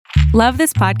Love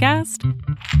this podcast?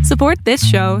 Support this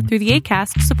show through the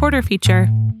Acast supporter feature.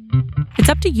 It's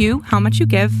up to you how much you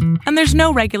give, and there's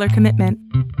no regular commitment.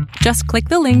 Just click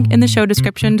the link in the show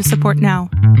description to support now.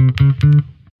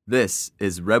 This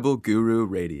is Rebel Guru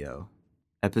Radio,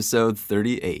 episode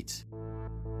 38.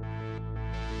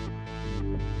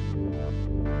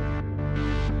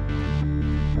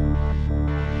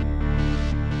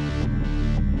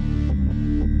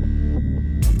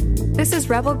 This is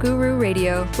Rebel Guru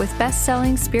Radio with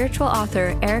best-selling spiritual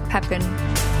author Eric Pepin.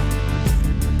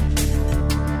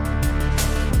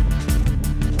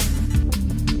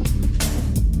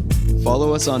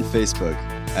 Follow us on Facebook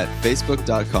at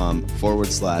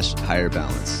facebook.com/higher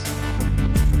balance.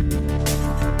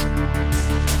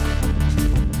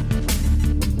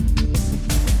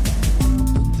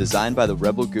 Designed by the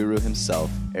Rebel Guru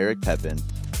himself, Eric Pepin,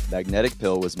 Magnetic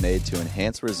Pill was made to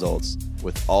enhance results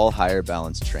with all higher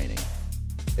balance training,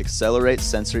 accelerate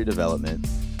sensory development,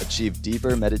 achieve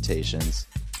deeper meditations,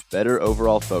 better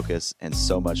overall focus, and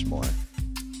so much more.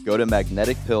 Go to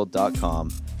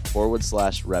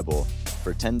magneticpill.com/rebel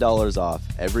for $10 off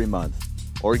every month,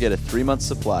 or get a 3-month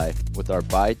supply with our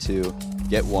buy 2,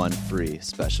 get 1 free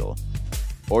special.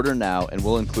 Order now and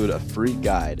we'll include a free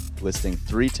guide listing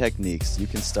 3 techniques you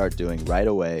can start doing right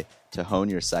away to hone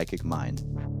your psychic mind.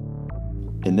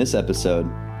 In this episode,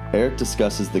 Eric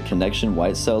discusses the connection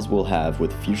white cells will have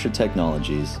with future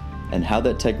technologies and how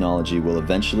that technology will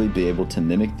eventually be able to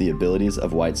mimic the abilities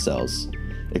of white cells,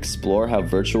 explore how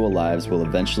virtual lives will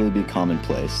eventually be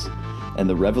commonplace, and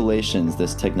the revelations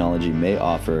this technology may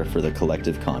offer for the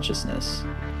collective consciousness.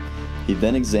 He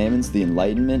then examines the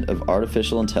enlightenment of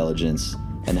artificial intelligence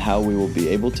and how we will be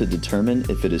able to determine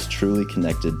if it is truly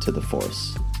connected to the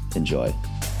Force. Enjoy.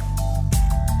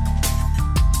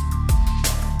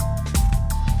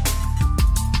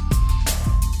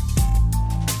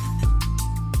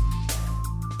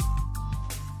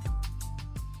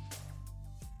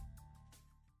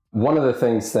 One of the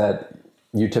things that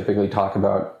you typically talk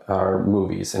about are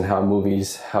movies and how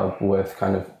movies help with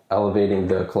kind of elevating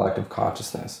the collective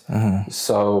consciousness. Mm-hmm.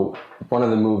 So one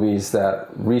of the movies that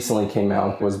recently came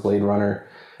out was Blade Runner,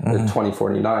 the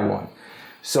 2049 one.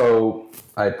 So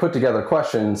I put together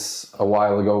questions a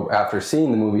while ago after seeing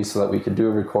the movie so that we could do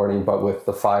a recording, but with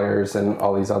the fires and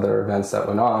all these other events that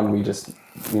went on, we just,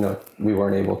 we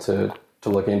weren't able to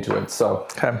look into it. So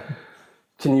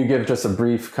Can you give just a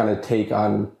brief kind of take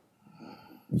on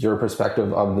your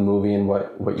perspective of the movie and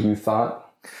what you thought?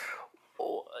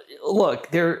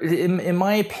 Look, in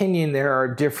my opinion, there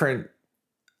are different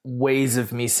ways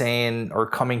of me saying or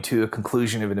coming to a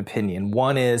conclusion of an opinion.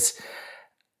 One is,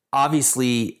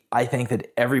 obviously, I think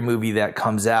that every movie that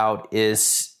comes out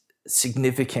is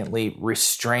significantly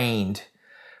restrained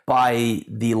by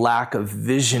the lack of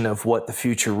vision of what the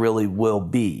future really will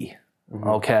be. Mm-hmm.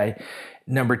 Okay.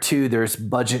 Number 2, there's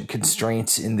budget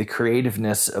constraints in the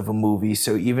creativeness of a movie.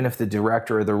 So even if the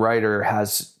director or the writer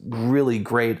has really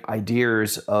great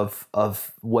ideas of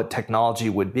what technology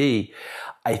would be,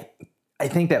 I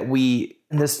think that we,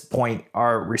 at this point,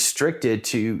 are restricted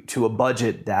to a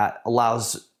budget that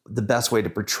allows the best way to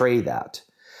portray that.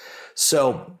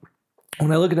 So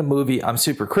when I look at a movie, I'm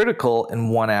super critical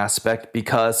in one aspect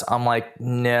because I'm like,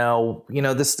 no,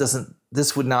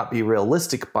 this would not be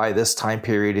realistic by this time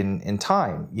period in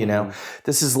time.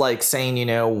 This is like saying,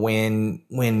 when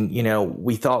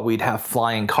we thought we'd have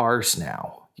flying cars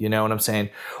now, you know what I'm saying?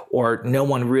 Or no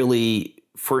one really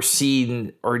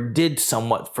foreseen or did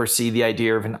somewhat foresee the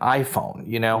idea of an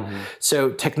iPhone,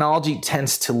 So technology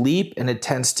tends to leap and it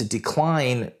tends to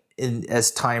decline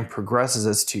as time progresses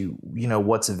as to,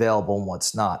 what's available and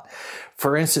what's not.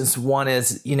 For instance, one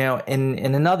is, in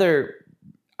another,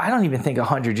 I don't even think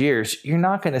 100 years, you're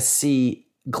not going to see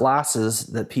glasses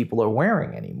that people are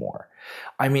wearing anymore.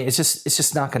 I mean, it's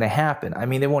just not going to happen. I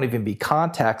mean, there won't even be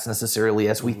contacts necessarily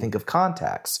as we think of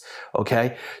contacts.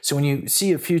 Okay. So when you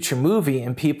see a future movie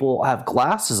and people have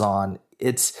glasses on,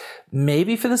 it's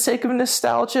maybe for the sake of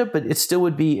nostalgia, but it still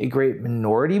would be a great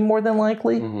minority more than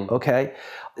likely. Mm-hmm. Okay.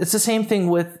 It's the same thing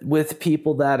with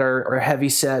people that are heavy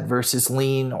set versus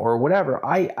lean or whatever.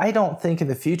 I don't think in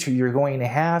the future you're going to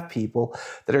have people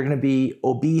that are going to be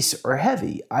obese or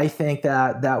heavy. I think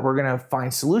that we're going to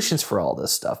find solutions for all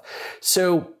this stuff.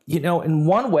 So, in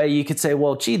one way you could say,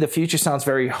 well, gee, the future sounds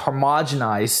very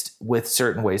homogenized with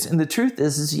certain ways. And the truth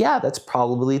is yeah, that's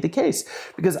probably the case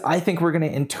because I think we're going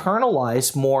to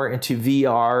internalize more into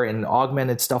VR and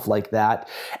augmented stuff like that.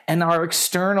 And our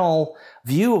external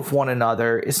view of one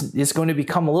another is going to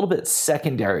become a little bit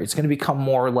secondary. It's going to become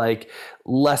more like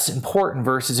less important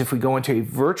versus if we go into a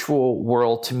virtual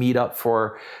world to meet up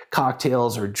for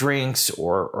cocktails or drinks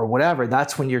or whatever,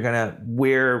 that's when you're going to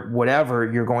wear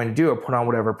whatever you're going to do or put on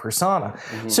whatever persona.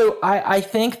 So I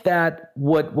think that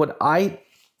what I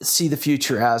see the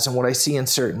future as and what I see in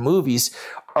certain movies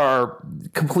are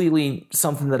completely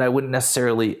something that I wouldn't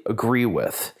necessarily agree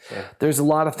with. Sure. There's a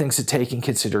lot of things to take in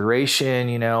consideration.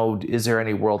 You know, is there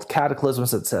any world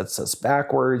cataclysms that sets us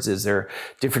backwards? Is there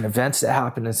different events that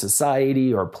happen in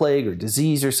society or plague or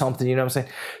disease or something? You know what I'm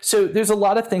saying? So there's a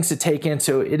lot of things to take in.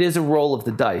 So it is a roll of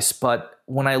the dice. But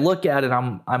when I look at it,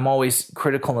 I'm always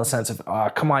critical in the sense of,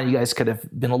 come on, you guys could have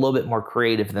been a little bit more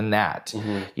creative than that,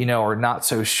 you know, or not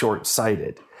so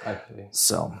short-sighted. I see.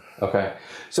 So okay,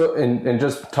 so and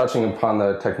just touching upon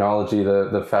the technology,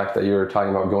 the fact that you were talking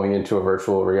about going into a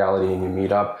virtual reality and you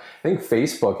meet up, I think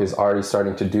Facebook is already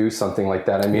starting to do something like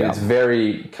that. I mean, it's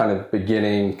very kind of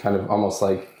beginning, kind of almost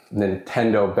like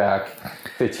Nintendo back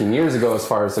 15 years ago as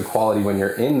far as the quality when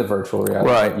you're in the virtual reality.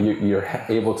 Right. You're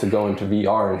able to go into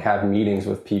VR and have meetings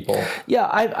with people. Yeah,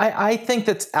 I think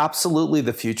that's absolutely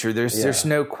the future. There's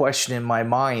no question in my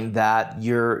mind that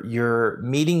your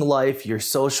meeting life, your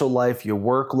social life, your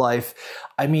work life,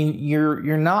 I mean,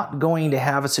 you're not going to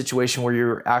have a situation where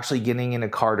you're actually getting in a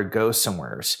car to go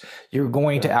somewhere. You're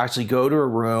going to actually go to a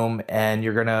room and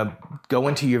you're going to go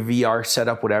into your VR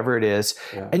setup, whatever it is,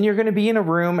 and you're going to be in a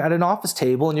room at an office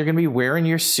table and you're going to be wearing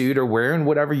your suit or wearing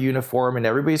whatever uniform and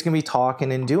everybody's going to be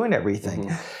talking and doing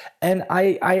everything. And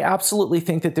I absolutely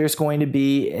think that there's going to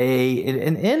be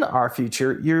in our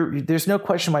future, there's no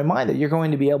question in my mind that you're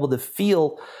going to be able to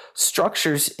feel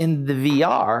structures in the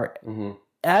VR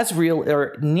as real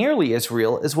or nearly as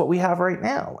real as what we have right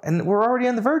now. And we're already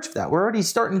on the verge of that. We're already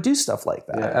starting to do stuff like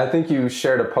that. Yeah, I think you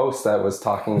shared a post that was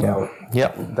talking about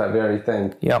that very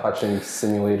thing, touching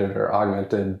simulated or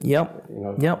augmented.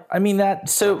 I mean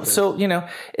that, so, you know,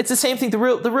 it's the same thing. The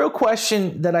real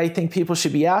question that I think people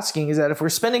should be asking is that if we're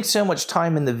spending so much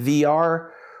time in the VR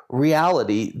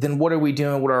reality, then what are we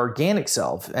doing with our organic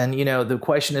self? And, you know, the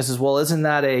question is well, isn't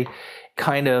that a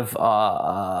kind of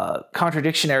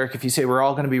contradiction, Eric, if you say we're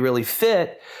all going to be really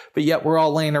fit, but yet we're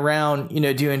all laying around, you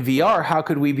know, doing VR, how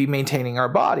could we be maintaining our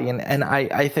body? And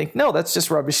I think, no, that's just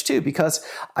rubbish too, because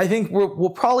I think we'll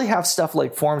probably have stuff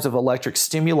like forms of electric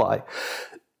stimuli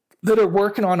that are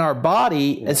working on our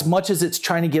body as much as it's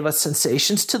trying to give us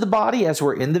sensations to the body as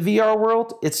we're in the VR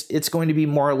world. It's going to be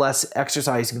more or less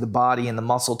exercising the body and the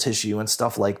muscle tissue and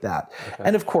stuff like that. Okay.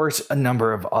 And of course, a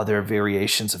number of other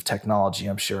variations of technology,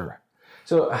 I'm sure.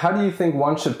 So how do you think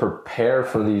one should prepare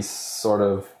for these sort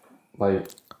of, like,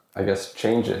 I guess,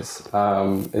 changes?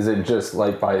 Is it just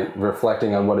like by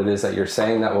reflecting on what it is that you're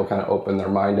saying that will kind of open their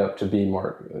mind up to be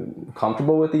more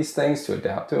comfortable with these things, to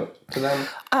adapt to them?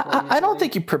 I don't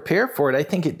think you prepare for it. I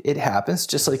think it happens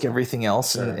just like everything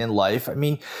else in life. I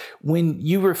mean, when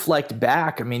you reflect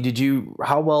back, I mean,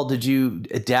 how well did you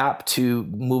adapt to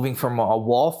moving from a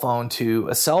wall phone to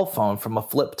a cell phone, from a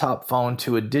flip top phone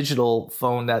to a digital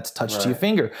phone that's touched to your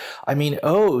finger? I mean,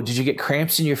 did you get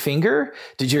cramps in your finger?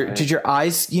 Did your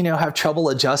eyes, you know, have trouble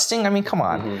adjusting? I mean, come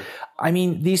on. I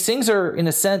mean, these things are, in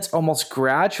a sense, almost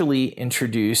gradually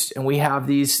introduced, and we have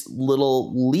these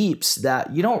little leaps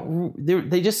that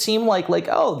they just seem like,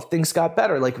 things got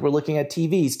better. Like we're looking at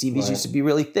TVs. TVs used to be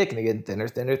really thick and again,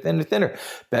 thinner,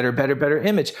 better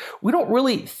image. We don't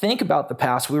really think about the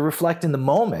past. We reflect in the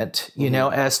moment, you know,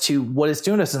 as to what it's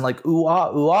doing to us and like, ooh,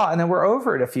 ah, and then we're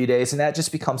over it a few days and that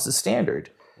just becomes the standard.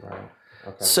 Right.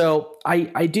 Okay. So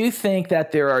I do think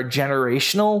that there are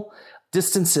generational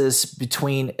distances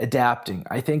between adapting.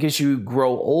 I think as you grow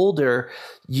older,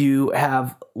 you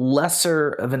have lesser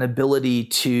of an ability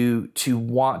to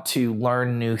want to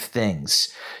learn new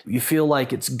things. You feel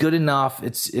like it's good enough,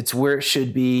 it's where it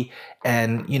should be,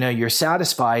 and you know you're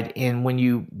satisfied. And when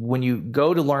you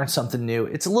go to learn something new,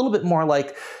 it's a little bit more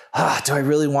like, do I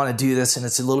really want to do this? And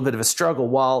it's a little bit of a struggle.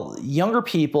 While younger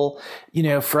people, you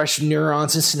know, fresh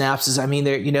neurons and synapses, I mean,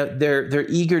 they're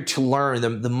eager to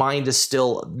learn. The mind is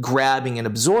still grabbing and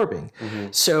absorbing.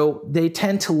 So they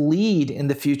tend to lead in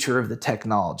the future of the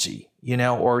technology, you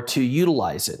know, or to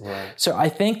utilize it. Right. So I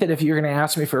think that if you're going to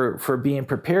ask me for being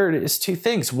prepared, it's two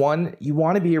things. One, you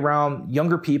want to be around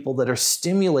younger people that are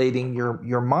stimulating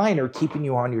your mind or keeping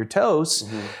you on your toes.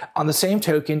 On the same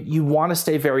token, you want to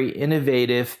stay very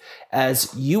innovative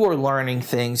as you are learning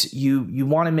things. You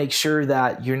want to make sure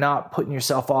that you're not putting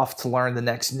yourself off to learn the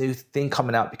next new thing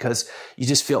coming out because you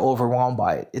just feel overwhelmed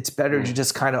by it. It's better to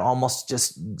just kind of almost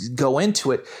just go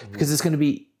into it because it's going to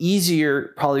be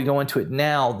easier probably to go into it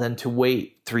now than to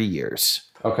wait 3 years.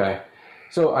 Okay.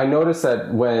 So I noticed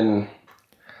that when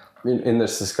in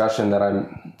this discussion that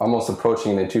I'm almost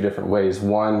approaching it in two different ways.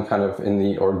 One, kind of in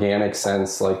the organic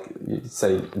sense, like you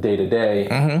say day to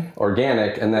day,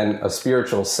 organic, and then a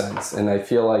spiritual sense. And I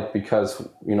feel like because,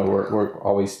 we're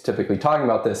always typically talking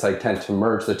about this, I tend to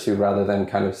merge the two rather than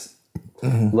kind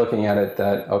of looking at it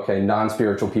that, okay,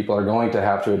 non-spiritual people are going to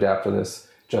have to adapt to this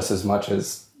just as much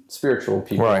as spiritual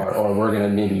people are, or we're going to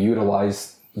maybe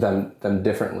utilize them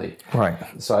differently. Right.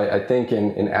 So I think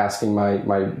in asking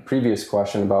my previous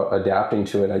question about adapting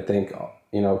to it, I think,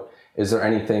 is there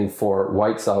anything for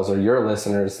White Cells or your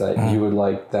listeners that you would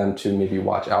like them to maybe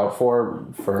watch out for?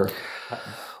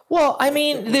 Well, I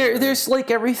mean, there's like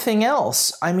everything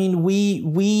else. I mean,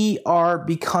 we are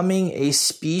becoming a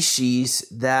species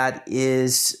that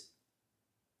is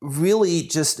really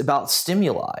just about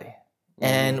stimuli.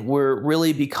 And we're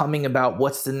really becoming about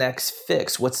what's the next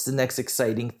fix, what's the next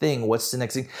exciting thing, what's the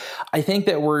next thing. I think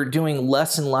that we're doing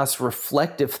less and less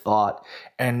reflective thought.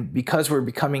 And because we're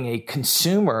becoming a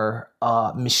consumer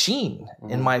machine,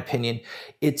 in my opinion,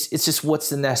 it's just what's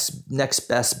the next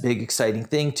best big exciting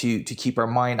thing to keep our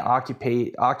mind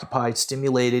occupied,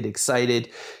 stimulated,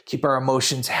 excited, keep our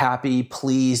emotions happy,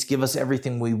 pleased, give us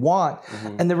everything we want.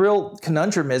 And the real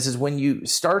conundrum is when you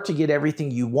start to get everything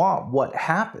you want, what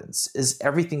happens is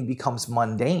everything becomes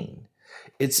mundane.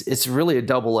 It's really a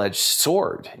double-edged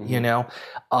sword, It's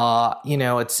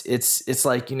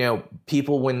like,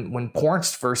 people when porn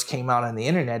first came out on the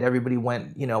internet, everybody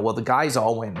went, the guys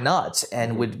all went nuts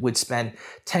and would spend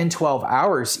 10, 12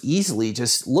 hours easily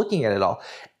just looking at it all.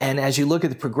 And as you look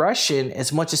at the progression,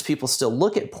 as much as people still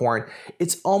look at porn,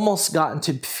 it's almost gotten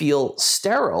to feel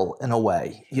sterile in a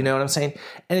way. You know what I'm saying?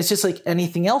 And it's just like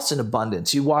anything else in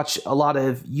abundance. You watch a lot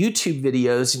of YouTube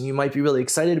videos and you might be really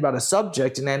excited about a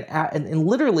subject, and then in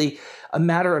literally a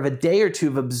matter of a day or two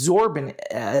of absorbing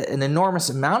an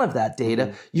enormous amount of that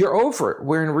data, you're over it.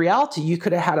 Where in reality, you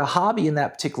could have had a hobby in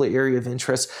that particular area of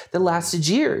interest that lasted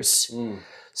years.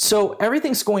 So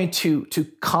everything's going to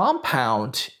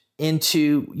compound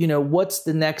into, what's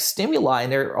the next stimuli?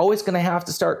 And they're always going to have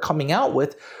to start coming out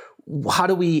with, how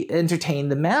do we entertain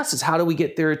the masses? How do we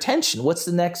get their attention? What's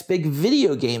the next big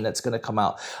video game that's going to come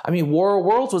out? I mean, War of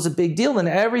Worlds was a big deal, and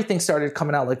everything started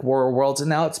coming out like War of Worlds, and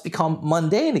now it's become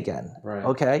mundane again. Right.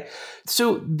 Okay.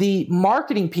 So the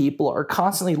marketing people are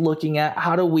constantly looking at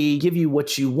how do we give you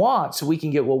what you want so we can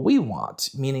get what we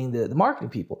want, meaning the marketing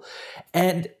people.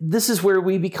 And this is where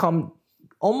we become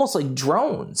almost like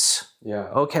drones. Yeah.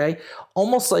 Okay.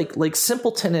 Almost like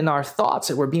simpleton in our thoughts,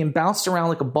 that we're being bounced around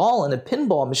like a ball in a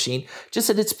pinball machine, just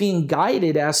that it's being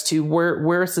guided as to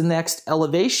where's the next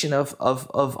elevation of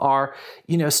our,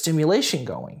 stimulation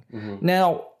going.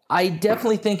 Now, I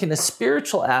definitely think in a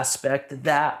spiritual aspect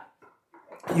that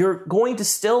you're going to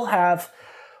still have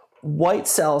white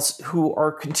cells who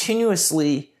are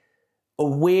continuously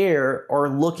aware or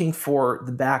looking for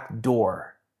the back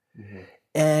door.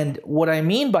 And what I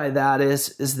mean by that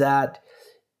is that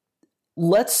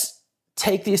let's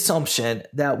take the assumption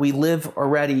that we live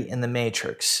already in the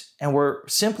Matrix and we're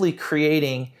simply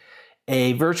creating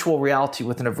a virtual reality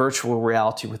within a virtual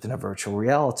reality within a virtual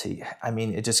reality. I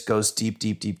mean, it just goes deep,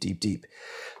 deep, deep, deep, deep.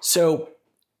 So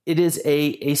it is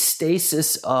a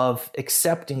stasis of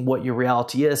accepting what your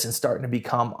reality is and starting to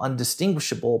become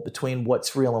undistinguishable between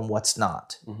what's real and what's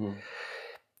not.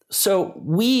 So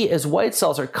we as white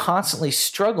cells are constantly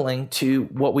struggling to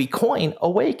what we coin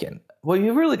awaken. Well,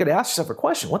 you really got to ask yourself a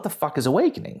question. What the fuck is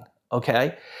awakening?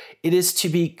 Okay. It is to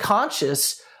be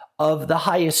conscious of the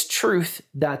highest truth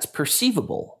that's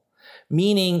perceivable.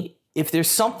 Meaning, if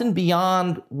there's something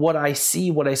beyond what I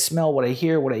see, what I smell, what I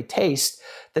hear, what I taste,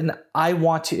 then I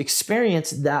want to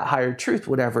experience that higher truth,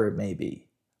 whatever it may be.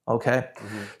 Okay.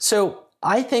 So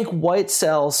I think white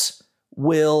cells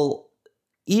will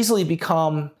easily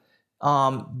become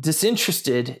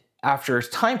disinterested after a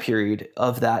time period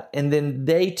of that. And then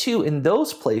they too, in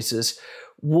those places,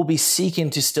 will be seeking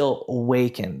to still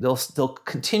awaken. They'll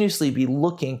continuously be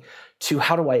looking to,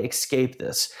 how do I escape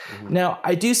this? Now,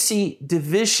 I do see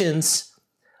divisions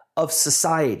of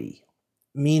society,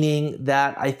 meaning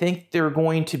that I think there are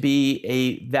going to be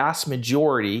a vast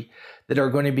majority that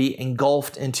are going to be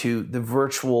engulfed into the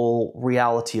virtual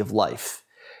reality of life.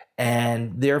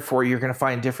 And therefore, you're going to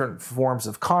find different forms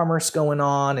of commerce going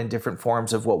on and different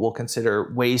forms of what we'll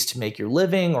consider ways to make your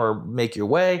living or make your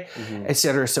way, et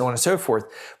cetera, so on and so forth.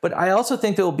 But I also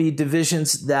think there will be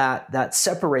divisions that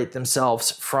separate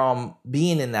themselves from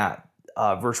being in that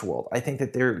virtual world. I think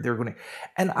that they're going to,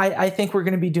 and I think we're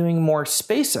going to be doing more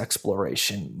space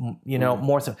exploration,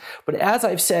 more so. But as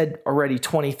I've said already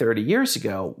 20, 30 years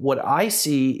ago, what I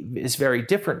see is very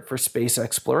different for space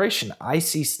exploration. I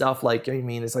see stuff like,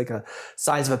 it's like a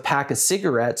size of a pack of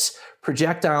cigarettes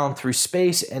projectiling through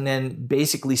space and then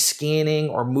basically scanning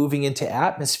or moving into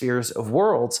atmospheres of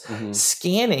worlds,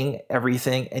 scanning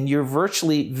everything, and you're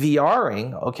virtually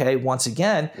VRing, once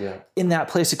again, in that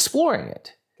place, exploring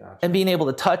it. Gotcha. And being able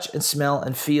to touch and smell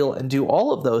and feel and do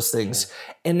all of those things.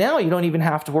 Sure. And now you don't even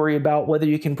have to worry about whether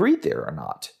you can breathe there or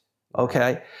not.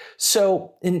 Okay.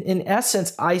 So in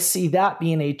essence, I see that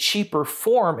being a cheaper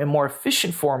form and more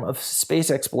efficient form of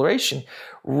space exploration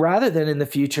rather than in the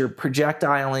future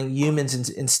projectiling humans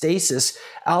in stasis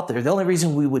out there. The only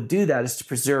reason we would do that is to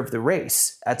preserve the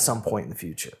race at some point in the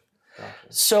future. Gotcha.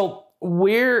 So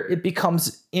where it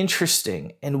becomes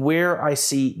interesting and where I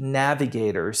see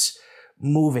navigators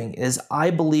moving is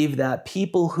I believe that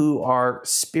people who are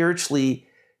spiritually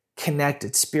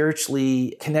connected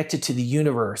to the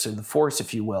universe or the force,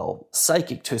 if you will,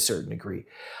 psychic to a certain degree.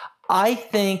 I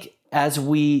think as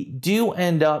we do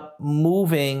end up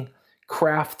moving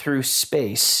craft through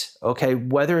space,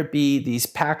 whether it be these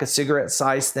pack of cigarette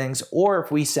size things or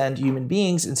if we send human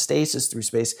beings in stasis through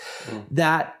space,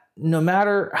 that no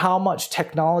matter how much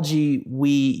technology we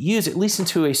use, at least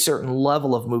into a certain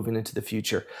level of moving into the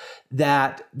future,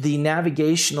 that the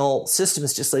navigational system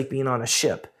is just like being on a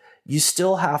ship. You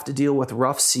still have to deal with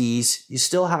rough seas. You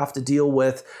still have to deal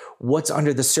with what's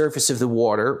under the surface of the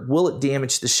water. Will it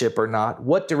damage the ship or not?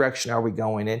 What direction are we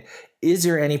going in? Is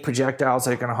there any projectiles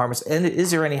that are going to harm us? And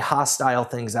is there any hostile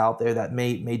things out there that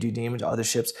may do damage to other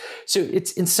ships? So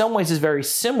it's in some ways is very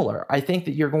similar. I think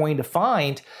that you're going to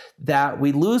find that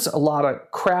we lose a lot of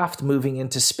craft moving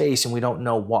into space and we don't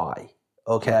know why.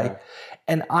 Okay.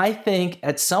 And I think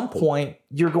at some point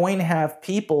you're going to have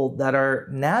people that are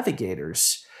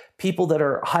navigators, people that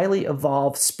are highly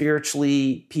evolved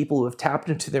spiritually, people who have tapped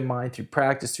into their mind through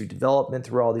practice, through development,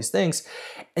 through all these things.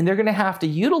 And they're going to have to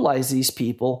utilize these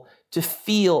people to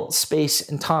feel space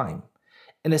and time.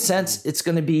 In a sense, it's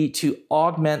going to be to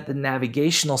augment the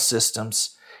navigational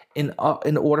systems in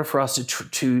order for us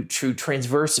to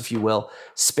transverse, if you will,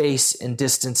 space and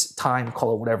distance, time,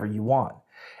 call it whatever you want.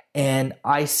 And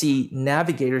I see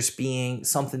navigators being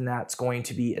something that's going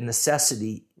to be a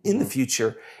necessity in the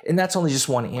future, and that's only just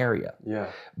one area.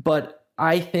 Yeah. But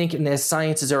I think, and as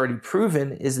science has already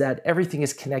proven, is that everything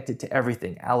is connected to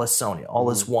everything. Alice Sonia,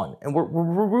 all is one. And we're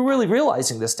really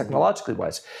realizing this technologically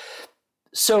wise.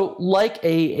 So like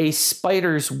a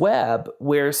spider's web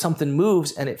where something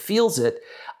moves and it feels it,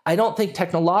 I don't think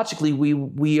technologically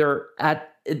we are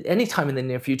at any time in the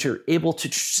near future able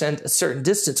to send a certain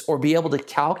distance or be able to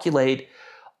calculate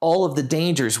all of the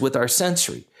dangers with our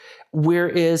sensory.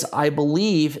 Whereas I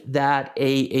believe that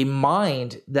a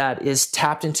mind that is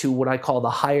tapped into what I call the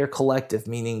higher collective,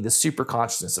 meaning the super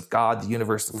consciousness of God, the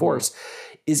universe, the force,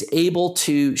 is able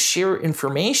to share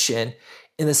information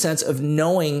in the sense of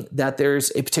knowing that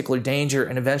there's a particular danger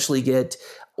and eventually get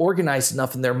organized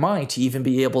enough in their mind to even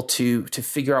be able to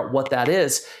figure out what that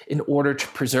is in order to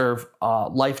preserve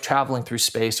life traveling through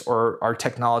space or our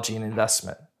technology and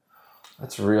investment.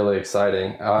 That's really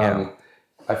exciting.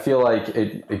 I feel like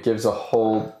it gives a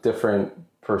whole different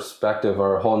perspective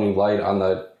or a whole new light on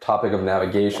the topic of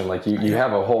navigation. Like you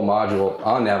have a whole module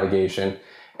on navigation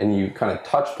and you kind of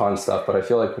touch upon stuff, but I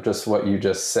feel like just what you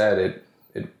just said,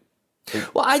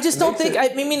 well, I just don't think,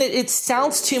 it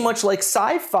sounds too much like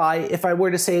sci-fi if I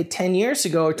were to say it 10 years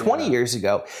ago or 20 years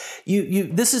ago.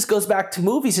 This goes back to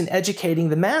movies and educating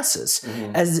the masses.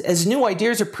 Mm-hmm. As new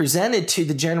ideas are presented to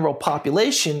the general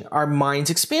population, our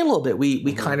minds expand a little bit.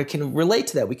 We kind of can relate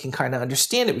to that. We can kind of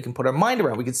understand it. We can put our mind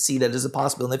around it. We can see that as a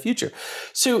possibility in the future.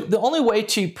 So the only way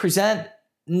to present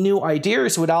new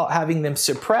ideas without having them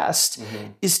suppressed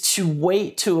is to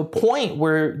wait to a point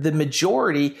where the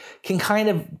majority can kind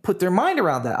of put their mind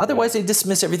around that. Otherwise, they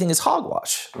dismiss everything as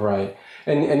hogwash. Right.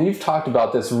 And you've talked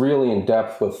about this really in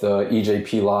depth with the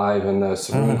EJP Live and the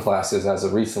Saroon classes as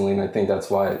of recently, and I think that's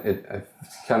why it's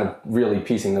kind of really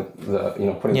piecing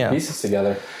putting the pieces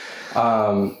together.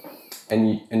 And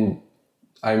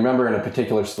I remember in a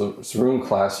particular Saroon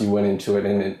class, you went into it,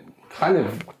 and it kind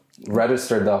of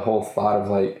registered the whole thought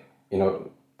of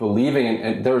believing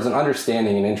and there was an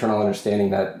internal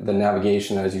understanding that the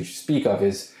navigation as you speak of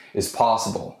is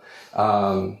possible.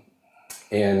 And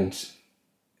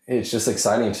it's just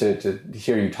exciting to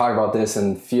hear you talk about this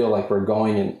and feel like we're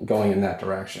going in that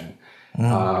direction.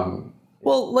 I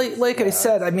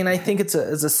said, I think it's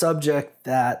a subject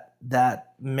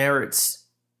that merits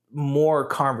more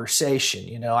conversation.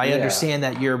 You know, I understand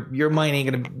that your mind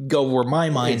ain't going to go where my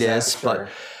mind is, but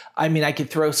I mean, I could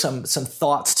throw some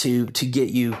thoughts to get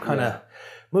you kind of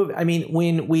moving. I mean,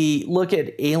 when we look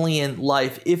at alien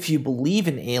life, if you believe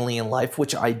in alien life,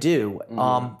 which I do,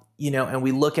 you know, and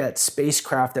we look at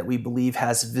spacecraft that we believe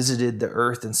has visited the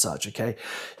Earth and such, okay,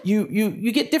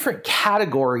 you get different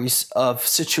categories of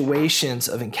situations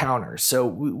of encounters. So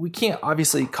we can't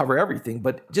obviously cover everything,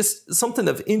 but just something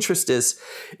of interest is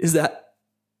that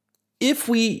if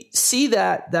we see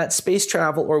that space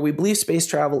travel, or we believe space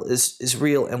travel is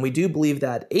real, and we do believe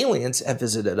that aliens have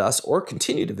visited us or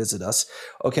continue to visit us,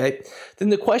 okay, then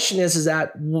the question is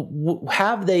that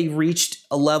have they reached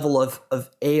a level of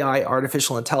AI,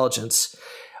 artificial intelligence?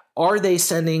 Are they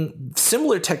sending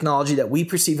similar technology that we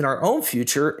perceive in our own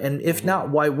future? And if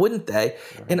not, why wouldn't they?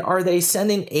 And are they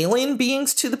sending alien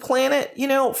beings to the planet, you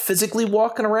know, physically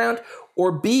walking around?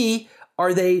 Or B,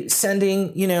 are they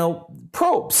sending, you know,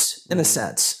 probes in a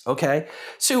sense? Okay.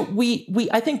 So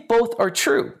I think both are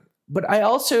true, but I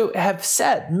also have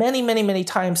said many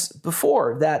times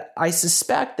before that I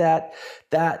suspect that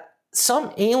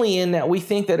some alien that we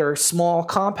think that are small,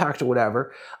 compact or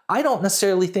whatever, I don't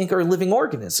necessarily think are living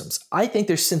organisms. I think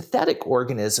they're synthetic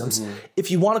organisms.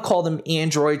 If you want to call them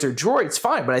androids or droids,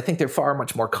 fine, but I think they're far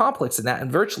much more complex than that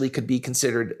and virtually could be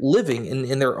considered living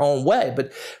in their own way.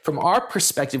 But from our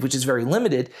perspective, which is very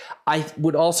limited, I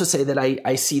would also say that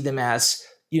I see them as,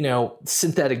 you know,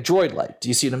 synthetic droid-like. Do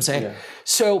you see what I'm saying? Yeah.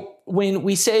 So when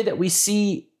we say that we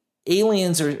see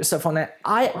aliens or stuff on that,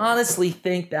 I honestly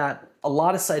think that a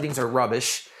lot of sightings are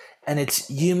rubbish, and it's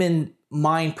human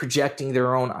mind projecting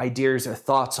their own ideas or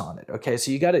thoughts on it. Okay,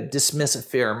 so you got to dismiss a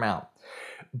fair amount.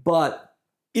 But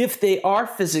if they are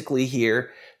physically here,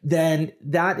 then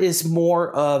that is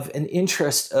more of an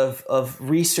interest of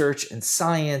research and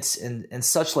science and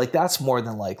such like. That's more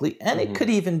than likely. And it could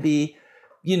even be,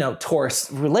 you know, tourist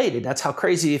related. That's how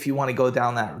crazy if you want to go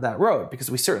down that road,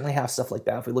 because we certainly have stuff like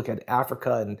that. If we look at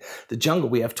Africa and the jungle,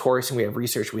 we have tourists and we have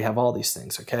research, we have all these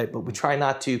things, okay? But we try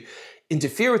not to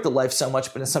interfere with the life so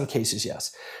much, but in some cases,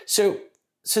 yes. So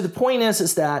the point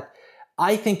is that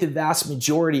I think the vast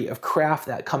majority of craft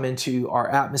that come into our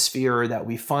atmosphere or that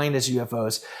we find as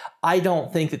UFOs, I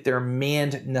don't think that they're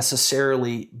manned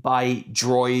necessarily by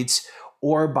droids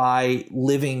or by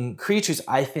living creatures.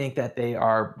 I think that they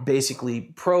are basically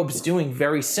probes doing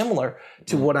very similar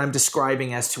to what I'm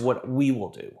describing as to what we will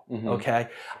do, okay?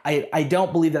 I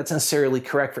don't believe that's necessarily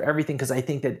correct for everything, because I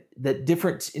think that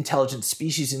different intelligent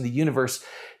species in the universe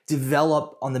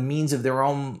develop on the means of their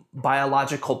own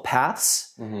biological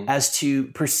paths as to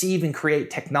perceive and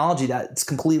create technology that's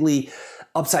completely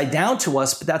upside down to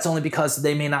us, but that's only because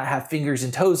they may not have fingers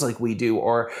and toes like we do,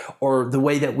 or the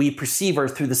way that we perceive are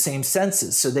through the same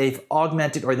senses. So they've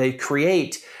augmented, or they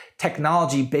create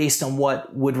technology based on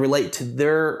what would relate to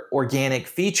their organic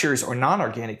features or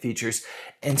non-organic features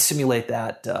and simulate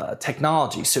that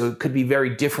technology. So it could be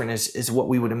very different as what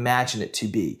we would imagine it to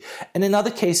be. And in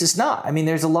other cases, not. I mean,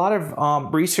 there's a lot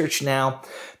of research now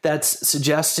that's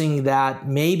suggesting that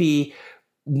maybe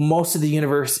most of the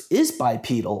universe is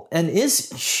bipedal and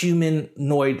is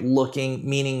humanoid looking,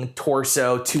 meaning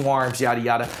torso, 2 arms, yada,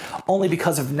 yada, only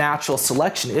because of natural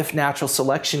selection. If natural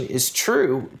selection is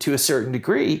true to a certain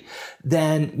degree,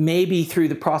 then maybe through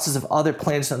the process of other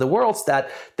planets and other worlds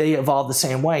that they evolve the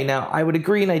same way. Now, I would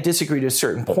agree and I disagree to a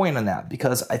certain point on that,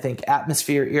 because I think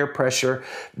atmosphere, air pressure,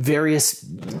 various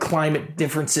climate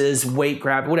differences, weight,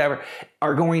 gravity, whatever,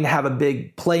 are going to have a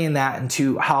big play in that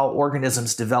into how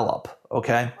organisms develop.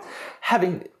 Okay.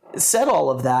 Having said all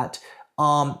of that,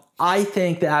 I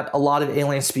think that a lot of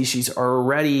alien species are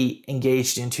already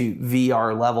engaged into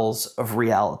VR levels of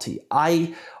reality.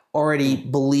 I already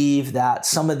believe that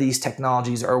some of these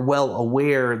technologies are well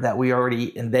aware that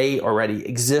they already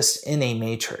exist in a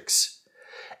matrix,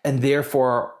 and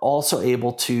therefore are also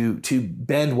able to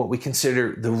bend what we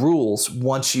consider the rules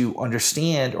once you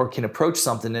understand or can approach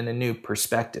something in a new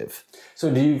perspective.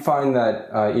 So do you find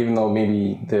that even though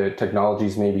maybe the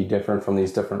technologies may be different from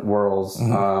these different worlds,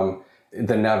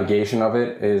 the navigation of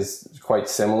it is quite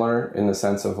similar in the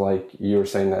sense of, like you were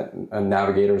saying, that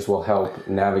navigators will help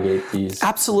navigate these?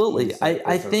 Absolutely.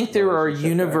 I think there are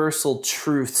universal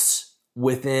truths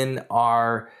within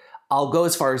I'll go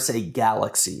as far as say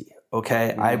galaxy.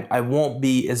 Okay, I won't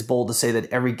be as bold to say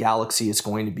that every galaxy is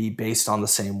going to be based on the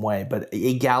same way, but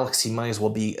a galaxy might as well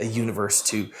be a universe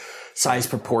to size,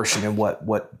 proportion, and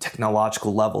what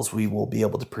technological levels we will be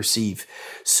able to perceive.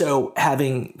 So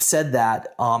having said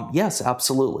that, yes,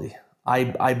 absolutely.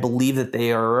 I believe that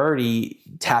they are already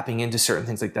tapping into certain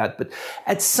things like that. But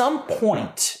at some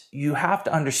point, you have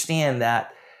to understand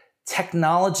that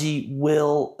technology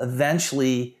will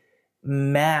eventually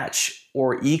match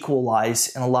or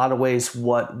equalize in a lot of ways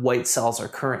what white cells are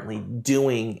currently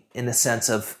doing in the sense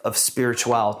of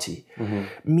spirituality,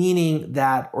 meaning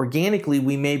that organically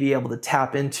we may be able to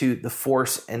tap into the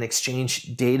force and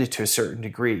exchange data to a certain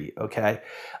degree, okay?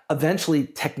 Eventually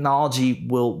technology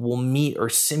will meet or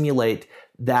simulate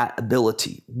that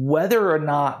ability. Whether or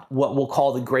not what we'll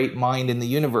call the great mind in the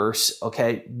universe,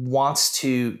 okay, wants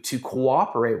to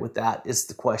cooperate with that is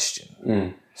the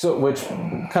question. So, which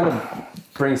kind of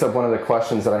brings up one of the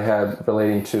questions that I had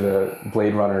relating to the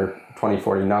Blade Runner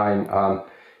 2049,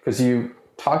 because you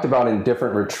talked about in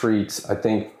different retreats, I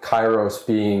think Kairos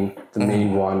being the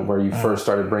main one, where you first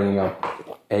started bringing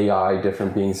up AI,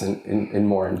 different beings in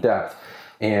more in depth,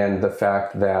 and the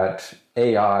fact that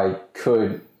AI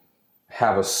could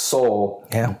have a soul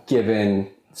given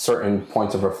certain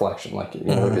points of reflection, like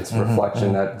it's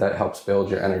reflection that helps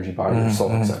build your energy body, your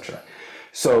soul, etc.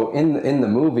 So in the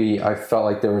movie, I felt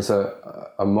like there was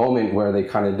a moment where they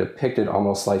kind of depicted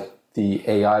almost like the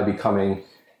AI becoming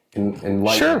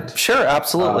enlightened. Sure,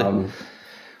 absolutely.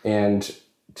 And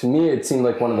to me, it seemed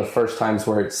like one of the first times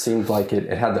where it seemed like it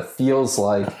had the feels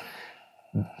like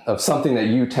of something that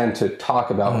you tend to talk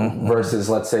about versus,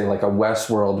 let's say, like a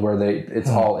Westworld where it's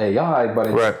all AI,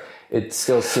 but it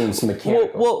still seems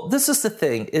mechanical. Well, this is the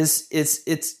thing: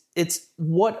 it's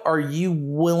what are you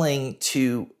willing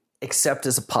to accept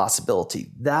as a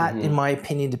possibility? That, in my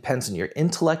opinion, depends on your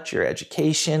intellect, your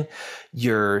education,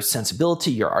 your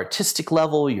sensibility, your artistic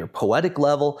level, your poetic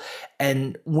level.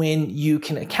 And when you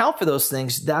can account for those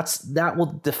things, that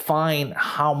will define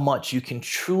how much you can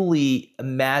truly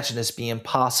imagine as being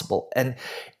possible. And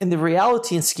in the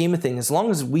reality and scheme of things, as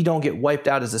long as we don't get wiped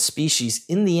out as a species,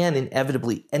 in the end,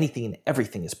 inevitably, anything and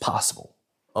everything is possible.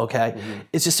 Okay?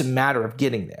 It's just a matter of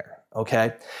getting there.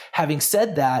 Okay? Having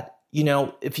said that,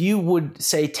 if you would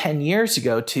say 10 years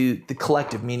ago to the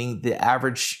collective, meaning the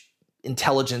average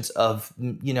intelligence of,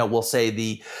 we'll say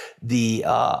the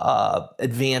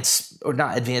advanced, or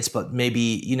not advanced, but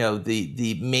maybe,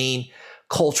 the main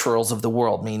culturals of the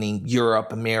world, meaning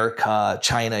Europe, America,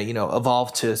 China,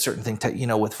 evolved to a certain thing,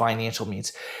 with financial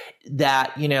means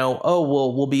that,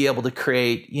 we'll be able to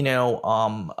create,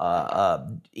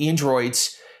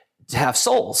 androids to have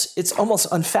souls. It's almost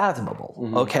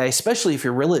unfathomable, okay? Especially if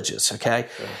you're religious, okay?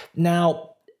 Sure.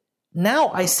 Now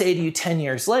I say to you 10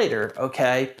 years later,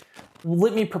 okay,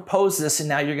 let me propose this, and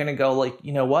now you're going to go like,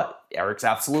 you know what? Eric's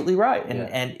absolutely right.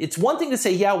 And it's one thing to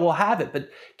say, yeah, we'll have it, but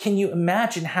can you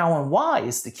imagine how and why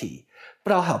is the key?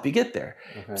 But I'll help you get there.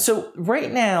 Okay. So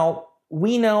right now,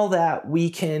 we know that we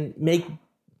can make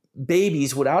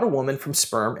babies without a woman from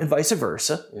sperm and vice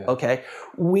versa. Okay.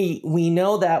 We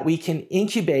know that we can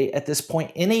incubate at this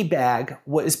point in a bag,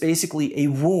 what is basically a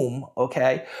womb,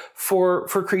 okay, for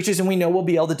creatures, and we know we'll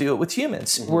be able to do it with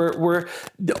humans. We're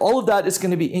all of that is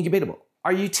going to be incubatable.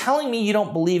 Are you telling me you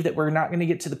don't believe that we're not going to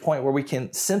get to the point where we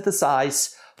can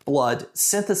synthesize blood,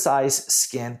 synthesize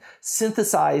skin,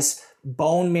 synthesize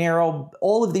bone marrow,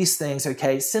 all of these things,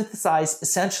 okay, synthesize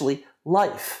essentially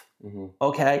life,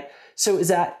 okay? So is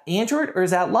that android or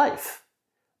is that life?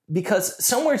 Because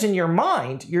somewhere in your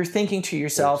mind, you're thinking to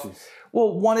yourself,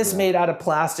 well, one is made out of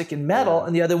plastic and metal,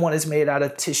 and the other one is made out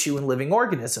of tissue and living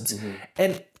organisms.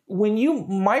 And when you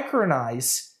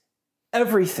micronize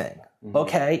everything,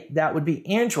 okay, that would be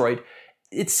android,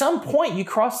 at some point you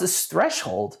cross this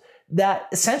threshold that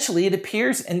essentially it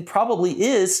appears and probably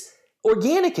is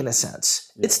organic in a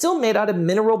sense. It's still made out of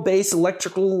mineral-based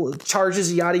electrical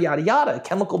charges, yada, yada, yada,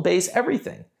 chemical-based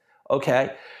everything.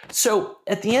 Okay, so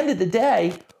at the end of the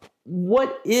day,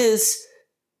 what is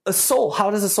a soul? How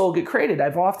does a soul get created?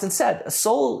 I've often said a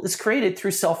soul is created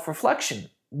through self-reflection.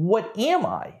 What am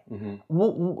I?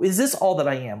 Is this all that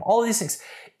I am? All of these things.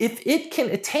 If it can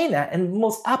attain that, and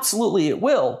most absolutely it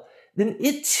will, then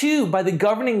it too, by the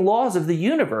governing laws of the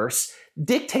universe,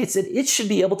 dictates that it should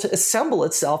be able to assemble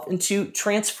itself into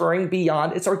transferring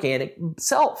beyond its organic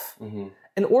self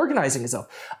and organizing itself.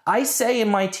 I say in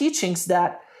my teachings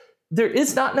that there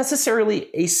is not necessarily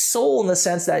a soul in the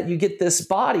sense that you get this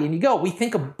body and you go. We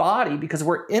think of body because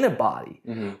we're in a body.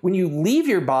 When you leave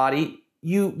your body,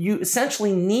 you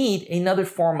essentially need another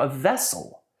form of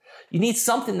vessel. You need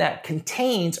something that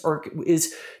contains or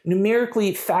is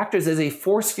numerically factors as a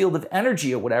force field of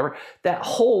energy or whatever that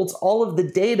holds all of the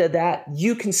data that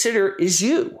you consider is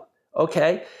you,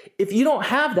 okay? If you don't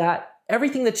have that,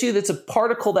 everything that's you, that's a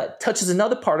particle that touches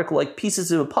another particle like pieces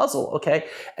of a puzzle, okay?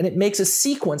 And it makes a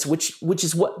sequence, which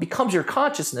is what becomes your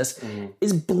consciousness,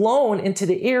 is blown into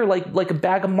the air like a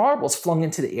bag of marbles flung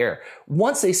into the air.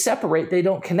 Once they separate, they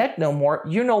don't connect no more.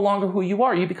 You're no longer who you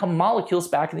are. You become molecules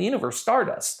back in the universe,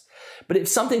 stardust. But if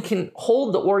something can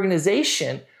hold the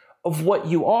organization of what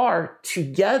you are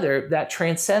together that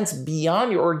transcends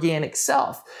beyond your organic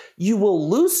self, you will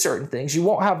lose certain things. You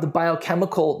won't have the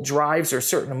biochemical drives or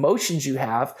certain emotions you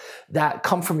have that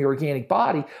come from your organic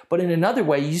body. But in another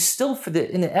way, you still,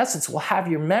 in the essence, will have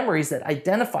your memories that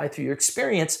identify through your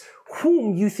experience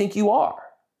whom you think you are.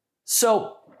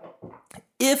 So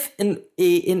if an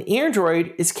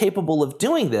android is capable of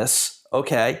doing this,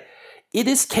 okay, it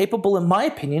is capable, in my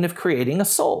opinion, of creating a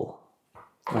soul.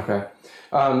 Okay.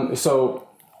 So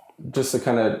just to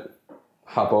kind of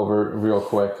hop over real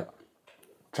quick,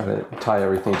 try to tie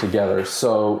everything together.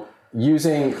 So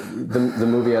using the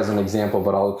movie as an example,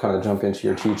 but I'll kind of jump into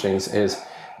your teachings, is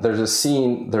there's a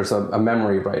scene, there's a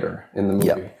memory writer in the movie.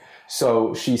 Yep.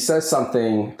 So she says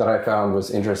something that I found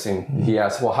was interesting. Mm-hmm. He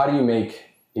asks, well, how do you make,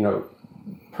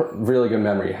 really good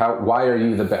memory? Why are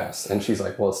you the best? And she's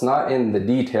like, well, it's not in the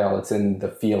detail, it's in the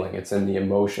feeling, it's in the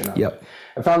emotion of it.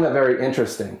 I found that very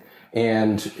interesting.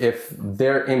 And if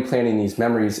they're implanting these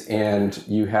memories and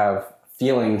you have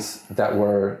feelings that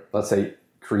were, let's say,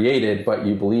 created, but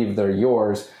you believe they're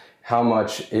yours, how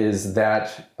much is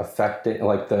that affecting,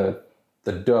 like the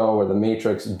dough or the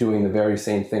matrix doing the very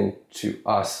same thing to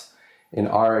us in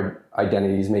our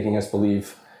identities, making us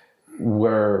believe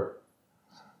we're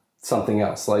something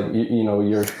else, like,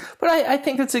 you're... But I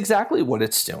think that's exactly what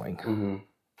it's doing. Mm-hmm.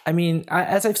 I mean,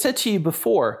 as I've said to you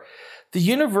before, the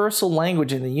universal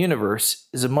language in the universe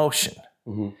is emotion.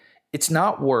 Mm-hmm. It's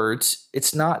not words.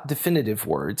 It's not definitive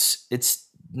words. It's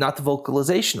not the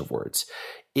vocalization of words.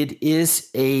 It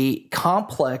is a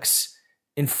complex,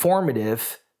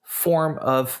 informative form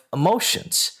of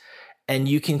emotions. And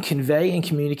you can convey and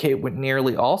communicate with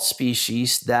nearly all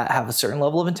species that have a certain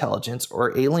level of intelligence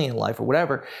or alien life or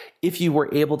whatever, if you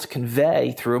were able to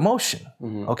convey through emotion.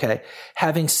 Mm-hmm. Okay.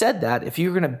 Having said that, if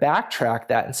you're going to backtrack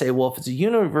that and say, well, if it's a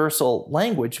universal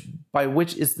language, by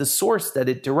which is the source that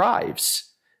it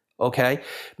derives, okay,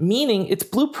 meaning it's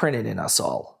blueprinted in us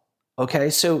all. Okay.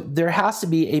 So there has to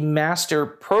be a master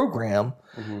program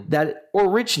mm-hmm. that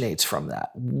originates from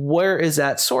that. Where is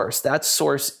that source? That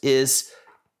source is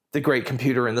the great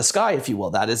computer in the sky, if you will.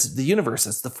 That is the universe.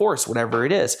 It's the force, whatever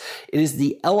it is. It is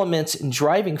the element and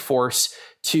driving force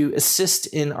to assist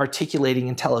in articulating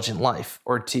intelligent life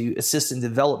or to assist in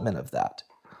development of that.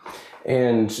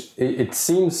 And it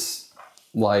seems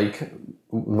like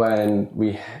when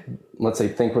we, let's say,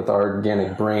 think with our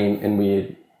organic brain and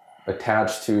we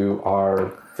attach to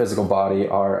our physical body,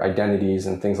 our identities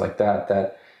and things like that,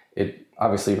 that it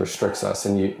obviously restricts us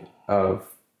of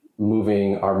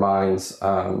moving our minds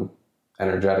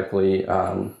energetically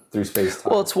through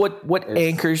space-time. Well, it's what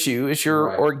anchors you is your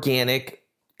right. organic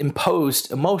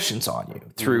imposed emotions on you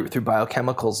through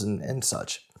biochemicals and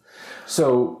such.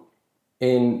 So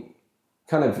in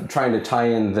kind of trying to tie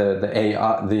in the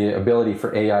AI, the ability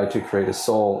for AI to create a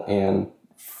soul, and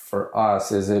for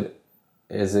us, is it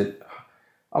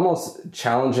almost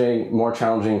more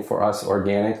challenging for us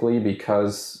organically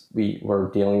because we're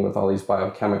dealing with all these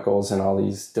biochemicals and all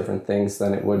these different things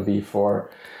than it would be for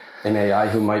an AI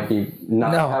who might be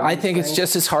not. No, I think it's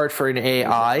just as hard for an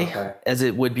AI as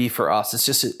it would be for us.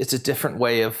 It's a different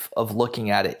way of looking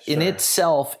at it. Sure. In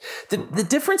itself, the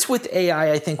difference with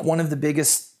AI, I think one of the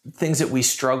biggest things that we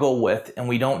struggle with, and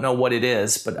we don't know what it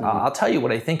is, but I'll tell you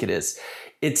what I think it is.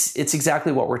 It's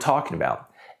exactly what we're talking about.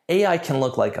 AI can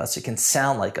look like us. It can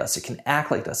sound like us. It can act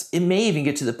like us. It may even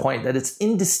get to the point that it's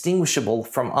indistinguishable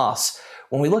from us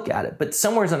when we look at it. But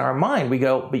somewhere in our mind, we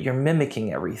go, but you're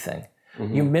mimicking everything.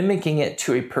 Mm-hmm. You're mimicking it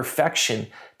to a perfection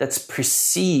that's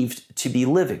perceived to be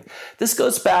living. This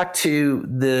goes back to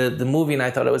the movie, and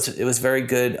I thought it was very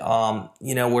good.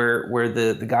 Where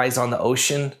the guy's on the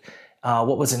ocean.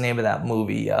 What was the name of that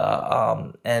movie?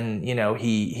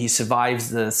 He survives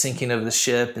the sinking of the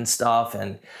ship and stuff,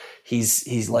 and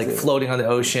he's like floating on the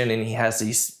ocean, and he has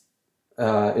these.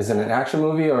 Is it an action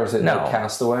movie or is it like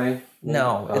Castaway?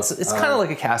 No, it's kind of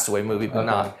like a Castaway movie, but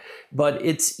not. But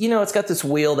it's it's got this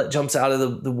wheel that jumps out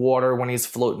of the water when he's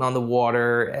floating on the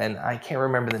water, and I can't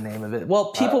remember the name of it.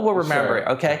 Well, people will remember it.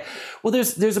 Okay. Well,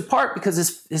 there's a part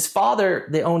because his father,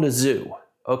 they owned a zoo.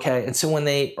 Okay, and so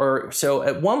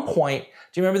at one point,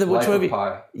 do you remember which movie?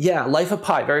 Life of Pi. Yeah, Life of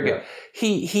Pi. Very good.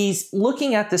 Yeah. He's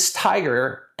looking at this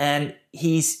tiger, and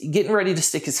he's getting ready to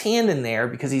stick his hand in there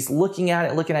because he's looking at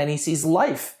it, and he sees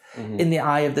life in the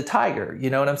eye of the tiger. You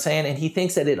know what I'm saying? And he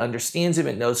thinks that it understands him,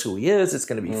 it knows who he is, it's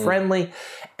going to be friendly.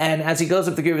 And as he goes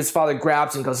up the grave, his father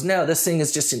grabs him and goes, "No, this thing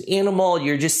is just an animal.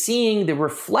 You're just seeing the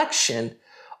reflection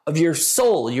of your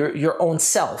soul, your own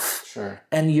self." Sure.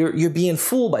 And you're being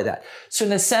fooled by that. So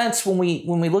in a sense, when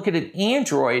we look at an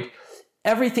android,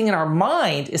 everything in our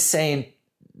mind is saying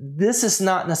this is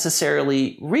not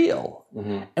necessarily real.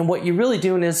 And what you're really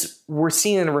doing is we're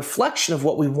seeing a reflection of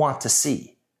what we want to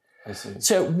see. I see.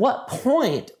 So at what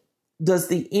point does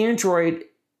the android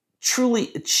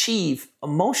truly achieve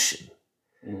emotion,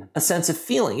 a sense of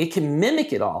feeling? It can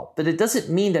mimic it all, but it doesn't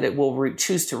mean that it will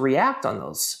choose to react on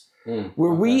those.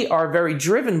 Where we are very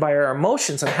driven by our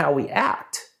emotions and how we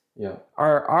act. Yeah.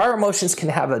 Our emotions can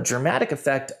have a dramatic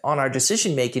effect on our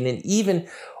decision making and even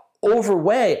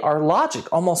overweigh our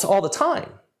logic almost all the time.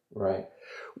 Right.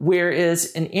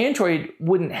 Whereas an android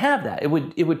wouldn't have that. It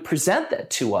would present that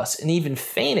to us and even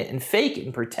feign it and fake it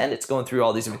and pretend it's going through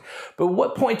all these. But at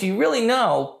what point do you really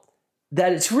know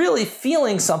that it's really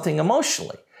feeling something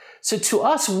emotionally? So to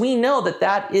us, we know that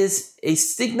that is a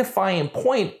signifying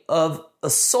point of a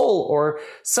soul or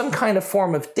some kind of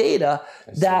form of data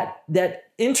that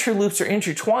interloops or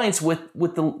intertwines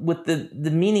with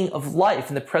the meaning of life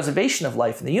and the preservation of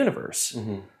life in the universe.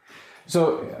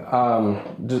 So,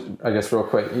 just, I guess real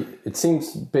quick, it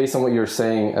seems based on what you're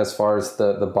saying as far as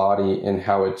the body and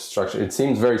how it's structured, it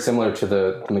seems very similar to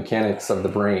the mechanics of the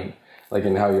brain, like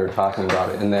in how you're talking about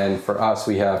it. And then for us,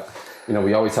 we have,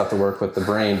 we always have to work with the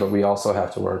brain, but we also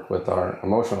have to work with our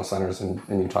emotional centers, and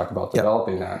you talk about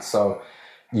developing that. So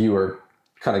you were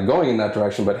kind of going in that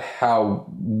direction, but how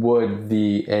would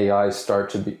the AI start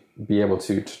to be able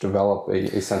to develop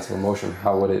a sense of emotion?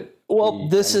 How would it? Well,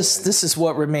 this is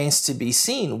what remains to be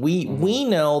seen. We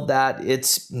know that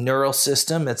it's neural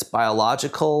system, it's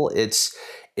biological, it's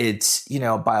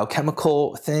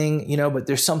biochemical thing, but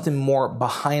there's something more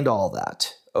behind all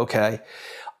that. Okay.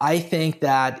 I think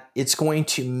that it's going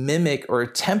to mimic or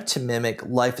attempt to mimic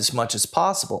life as much as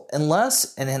possible,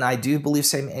 unless, and I do believe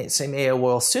same AI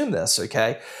will assume this,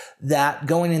 okay, that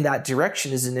going in that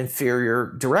direction is an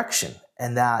inferior direction,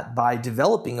 and that by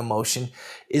developing emotion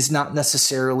is not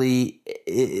necessarily,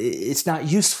 it's not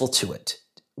useful to it.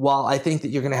 While I think that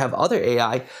you're going to have other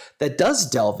AI that does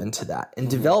delve into that and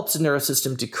develops a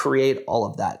neurosystem to create all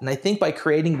of that. And I think by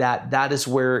creating that is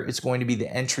where it's going to be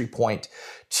the entry point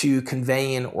to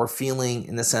conveying or feeling,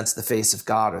 in the sense, the face of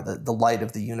God or the light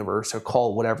of the universe, or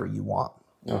call it whatever you want.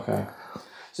 Okay.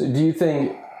 So do you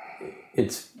think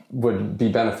it would be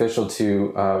beneficial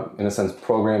to, in a sense,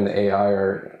 program the AI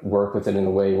or work with it in a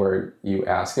way where you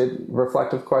ask it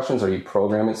reflective questions, or you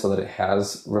program it so that it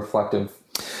has reflective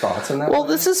thoughts in that? Well,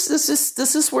 this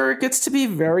is where it gets to be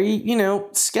very,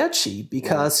 sketchy,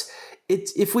 because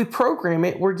if we program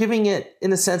it, we're giving it,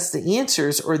 in a sense, the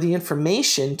answers or the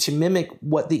information to mimic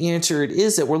what the answer it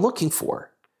is that we're looking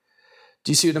for.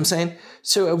 Do you see what I'm saying?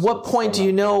 So at what point do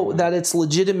you know that it's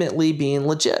legitimately being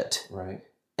legit? Right.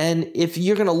 And if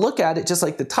you're going to look at it just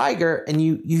like the tiger, and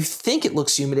you think it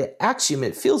looks human, it acts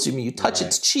human, it feels human, you touch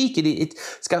its cheek,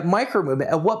 it's got micro movement.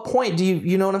 At what point do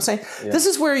you know what I'm saying? Yeah. This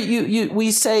is where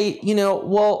we say,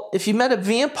 well, if you met a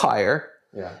vampire,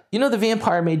 the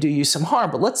vampire may do you some harm,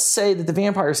 but let's say that the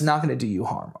vampire is not going to do you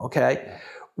harm, okay? Yeah.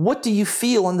 What do you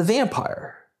feel on the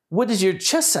vampire? What is your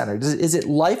chest center? Is it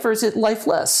life or is it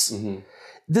lifeless? Mm-hmm.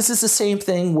 This is the same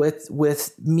thing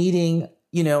with meeting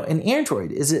an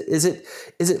android. Is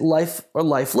it life or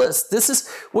lifeless? This is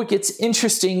what gets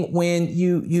interesting when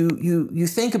you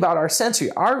think about our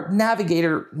sensory. Our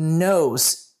navigator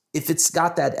knows if it's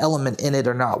got that element in it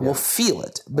or not. Yeah. We'll feel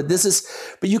it. But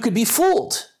you could be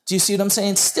fooled. Do you see what I'm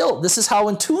saying? Still, this is how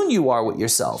in tune you are with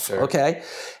yourself. Sure. Okay.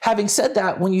 Having said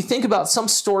that, when you think about some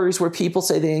stories where people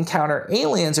say they encounter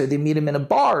aliens, or they meet them in a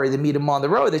bar, or they meet them on the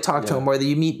road, they talk to them, or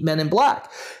you meet Men in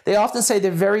Black, they often say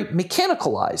they're very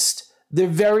mechanicalized. They're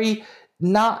very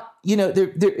not,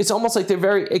 it's almost like they're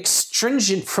very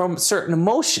extringent from certain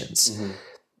emotions. Mm-hmm.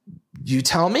 You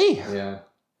tell me. Yeah.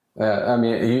 I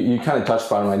mean, you kind of touched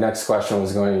upon it. My next question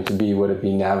was going to be, would it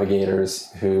be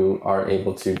navigators who are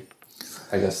able to,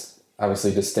 I guess,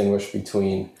 obviously distinguish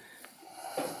between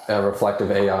a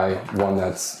reflective AI, one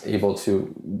that's able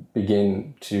to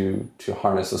begin to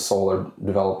harness a soul or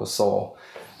develop a soul,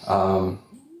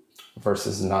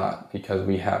 versus not, because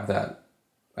we have that,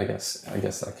 I guess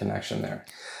that connection there.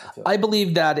 I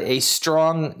believe that a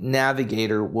strong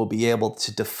navigator will be able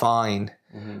to define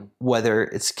whether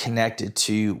it's connected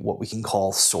to what we can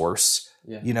call source,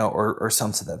 or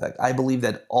some to that effect. I believe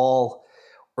that all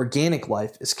organic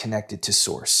life is connected to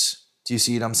source. Do you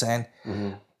see what I'm saying?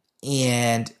 Mm-hmm.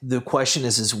 And the question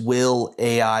is will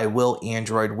AI, will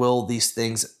Android, will these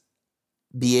things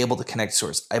be able to connect to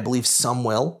source? I believe some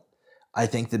will. I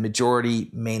think the majority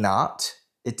may not.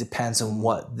 It depends on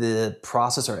what the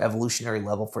process or evolutionary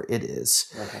level for it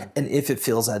is. Okay. And if it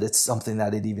feels that it's something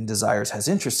that it even desires, has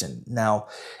interest in. Now,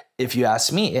 if you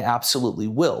ask me, it absolutely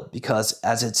will, because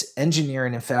as it's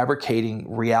engineering and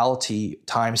fabricating reality,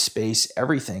 time, space,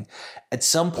 everything, at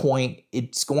some point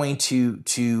it's going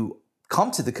to come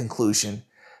to the conclusion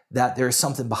that there's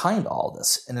something behind all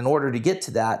this. And in order to get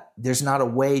to that, there's not a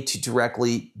way to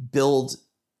directly build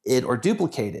it or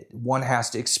duplicate it. One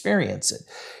has to experience it.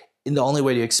 And the only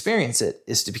way to experience it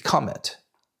is to become it.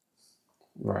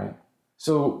 Right.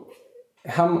 So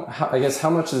I guess how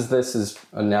much is this is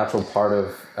a natural part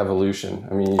of evolution?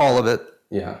 I mean, All of it.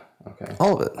 Yeah. Okay.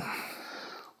 All of it.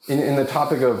 In the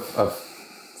topic of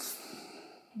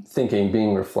thinking,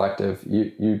 being reflective,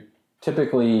 you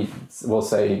typically will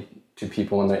say to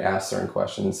people when they ask certain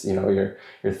questions, you're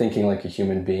thinking like a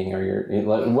human being, or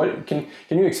what can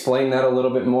you explain that a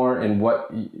little bit more, and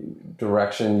what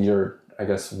direction you're, I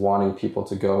guess, wanting people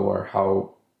to go, or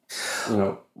how,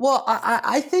 Well,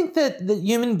 I think that the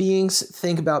human beings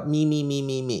think about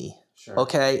me. Sure.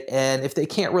 Okay. And if they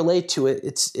can't relate to it,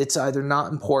 it's either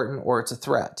not important or it's a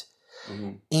threat.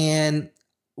 Mm-hmm. And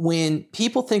when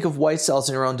people think of white cells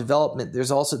in their own development,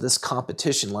 there's also this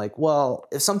competition, like, well,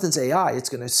 if something's AI, it's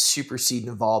going to supersede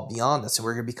and evolve beyond us, and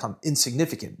we're going to become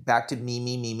insignificant. Back to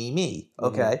me.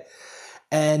 Okay. Mm-hmm.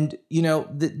 And,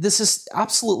 this is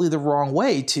absolutely the wrong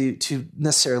way to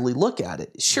necessarily look at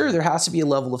it. Sure, there has to be a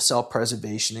level of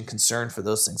self-preservation and concern for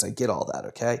those things. I get all that,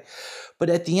 okay? But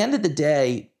at the end of the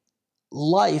day,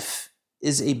 life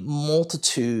is a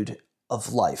multitude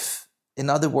of life. In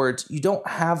other words, you don't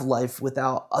have life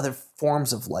without other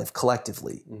forms of life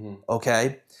collectively, Mm-hmm.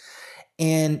 okay?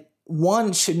 And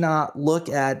one should not look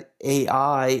at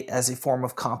AI as a form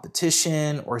of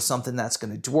competition or something that's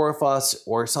going to dwarf us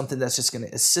or something that's just going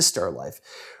to assist our life.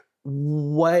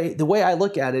 The way I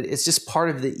look at it, it's just part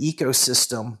of the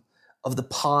ecosystem of the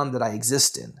pond that I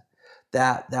exist in.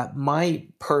 That my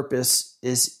purpose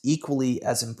is equally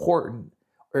as important,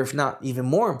 or if not even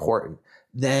more important,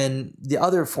 than the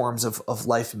other forms of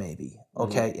life maybe,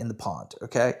 okay, in the pond,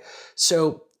 okay?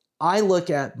 So I look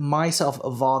at myself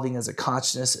evolving as a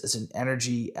consciousness, as an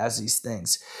energy, as these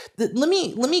things. Let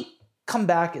me come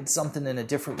back at something in a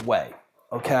different way,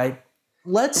 okay?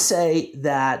 Let's say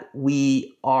that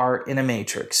we are in a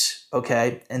matrix,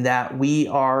 okay, and that we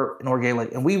are an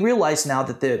organic, and we realize now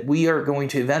that we are going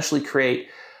to eventually create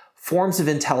forms of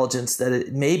intelligence that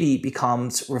it maybe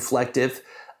becomes reflective,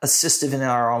 assistive in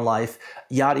our own life,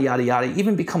 yada, yada, yada,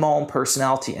 even become our own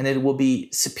personality, and it will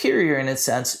be superior in a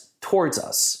sense towards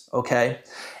us, okay?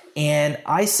 And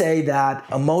I say that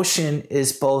emotion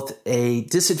is both a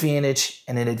disadvantage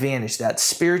and an advantage, that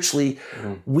spiritually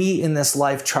we in this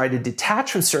life try to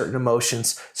detach from certain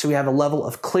emotions so we have a level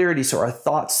of clarity so our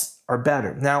thoughts are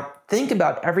better. Now, think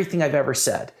about everything I've ever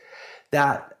said,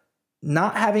 that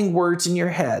not having words in your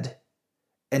head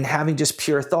and having just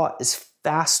pure thought is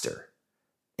faster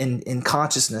in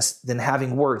consciousness than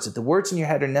having words. That the words in your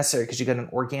head are necessary because you got an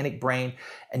organic brain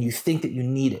and you think that you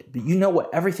need it. But you know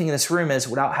what everything in this room is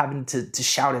without having to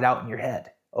shout it out in your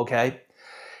head, okay?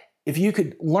 If you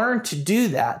could learn to do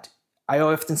that, I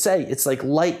often say it's like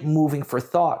light moving for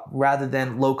thought rather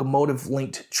than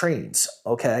locomotive-linked trains,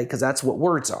 okay? Because that's what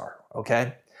words are,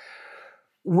 okay?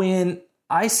 When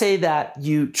I say that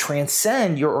you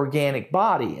transcend your organic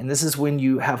body, and this is when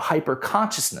you have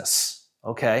hyper-consciousness,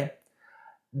 okay?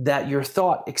 That your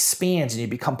thought expands and you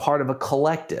become part of a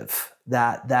collective,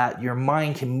 that your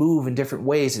mind can move in different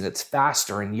ways and it's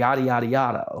faster and yada, yada,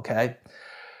 yada, okay?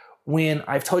 When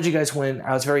I've told you guys when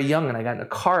I was very young and I got in a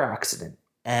car accident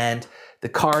and the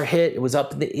car hit, it was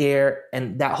up in the air,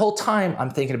 and that whole time I'm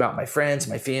thinking about my friends,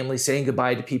 my family, saying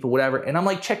goodbye to people, whatever, and I'm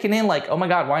like checking in like, oh my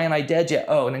God, why aren't I dead yet?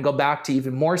 Oh, and then go back to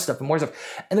even more stuff and more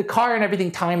stuff. And the car and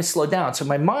everything, time slowed down. So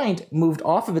my mind moved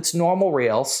off of its normal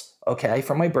rails, okay,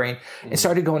 from my brain, and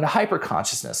started going to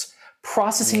hyper-consciousness,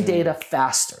 processing data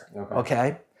faster,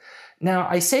 okay? Now,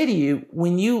 I say to you,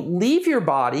 when you leave your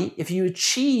body, if you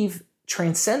achieve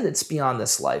transcendence beyond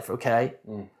this life, okay,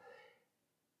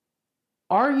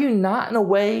 are you not in a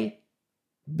way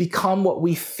become what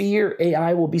we fear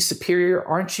AI will be superior?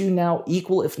 Aren't you now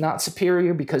equal, if not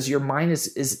superior, because your mind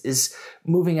is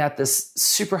moving at this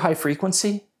super high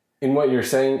frequency? In what you're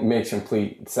saying makes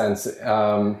complete sense.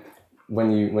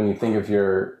 When you think of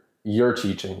your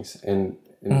teachings and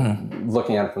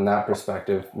looking at it from that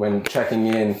perspective, when checking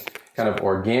in kind of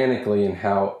organically and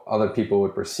how other people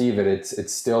would perceive it,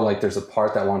 it's still like there's a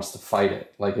part that wants to fight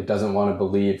it, like it doesn't want to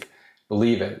believe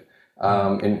it.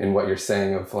 In what you're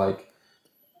saying of like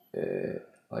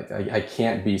like I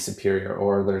can't be superior,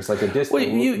 or there's like a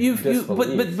disbelief.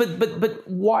 But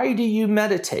why do you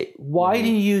meditate? Why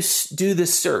do you do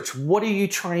this search? What are you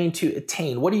trying to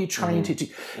attain? What are you trying to do?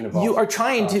 You are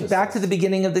trying to, back to the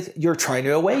beginning of you're trying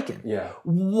to awaken. Yeah.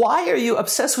 Why are you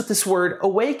obsessed with this word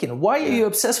awaken? Why are you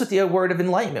obsessed with the word of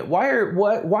enlightenment?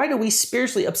 Why do we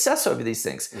spiritually obsess over these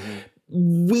things?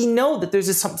 We know that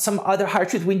there's some other higher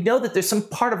truth. We know that there's some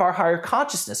part of our higher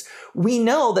consciousness. We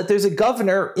know that there's a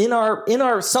governor in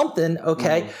our something,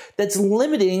 that's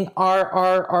limiting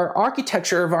our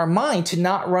architecture of our mind to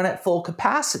not run at full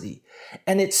capacity.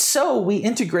 And it's so we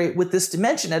integrate with this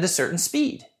dimension at a certain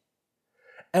speed.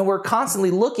 And we're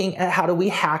constantly looking at how do we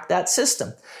hack that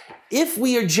system. If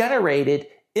we are generated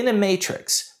in a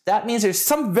matrix, that means there's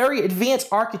some very advanced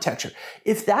architecture.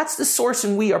 If that's the source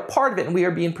and we are part of it and we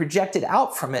are being projected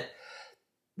out from it,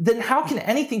 then how can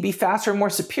anything be faster and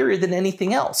more superior than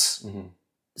anything else?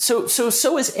 So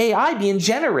is AI being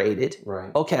generated. Right.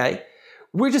 Okay.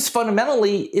 We're just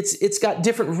fundamentally, it's got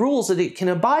different rules that it can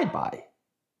abide by.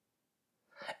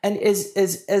 And as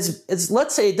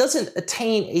let's say it doesn't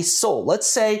attain a soul. Let's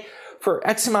say for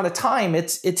X amount of time,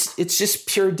 it's just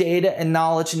pure data and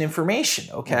knowledge and information.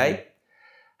 Okay.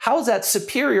 How is that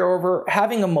superior over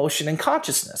having emotion and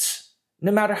consciousness,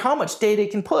 no matter how much data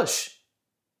it can push?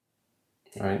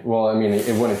 Right. Well, I mean,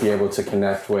 it wouldn't be able to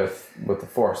connect with the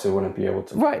force. It wouldn't be able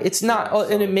to. Right. It's not,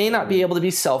 and it may not be able to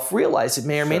be self-realized. It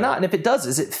may or may not. And if it does,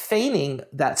 is it feigning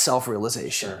that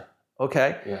self-realization? Sure.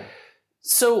 Okay. Yeah.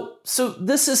 So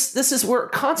this is we're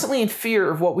constantly in fear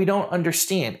of what we don't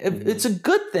understand. It's a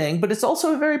good thing, but it's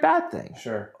also a very bad thing.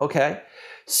 Sure. Okay.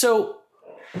 So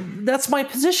that's my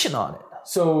position on it.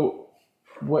 So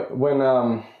when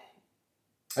I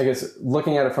guess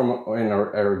looking at it from an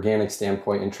organic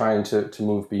standpoint and trying to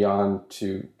move beyond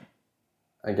to,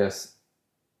 I guess,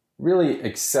 really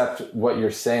accept what you're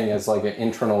saying as like an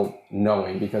internal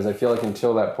knowing, because I feel like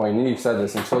until that point, and you've said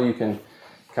this, until you can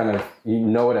kind of, you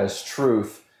know it as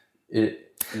truth, you're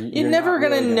never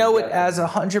going to know it as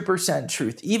 100%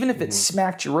 truth, even if it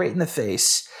smacked you right in the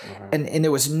face and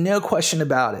there was no question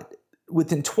about it.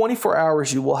 Within 24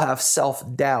 hours, you will have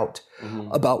self-doubt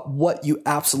about what you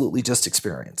absolutely just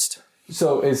experienced.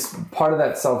 So is part of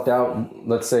that self-doubt,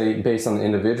 let's say, based on the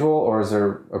individual, or is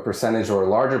there a percentage or a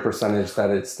larger percentage that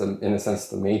it's, in a sense,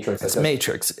 the matrix? It's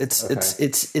matrix.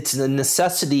 It's the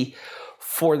necessity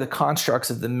for the constructs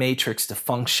of the matrix to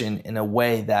function in a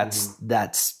way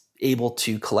that's able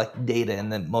to collect data in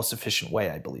the most efficient way,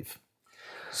 I believe.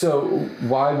 So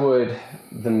why would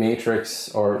the Matrix,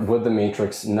 or would the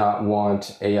Matrix not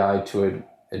want AI to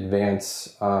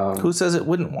advance? Who says it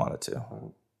wouldn't want it to?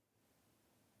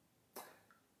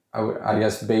 I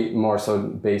guess more so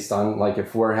based on, like,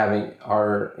 if we're having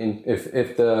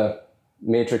if the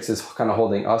Matrix is kind of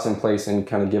holding us in place and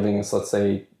kind of giving us, let's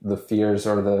say, the fears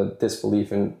or the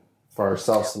disbelief for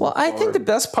ourselves. Well, I think the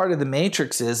best part of the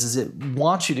Matrix is it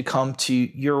wants you to come to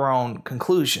your own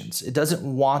conclusions. It doesn't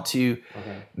want to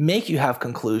make you have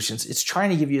conclusions. It's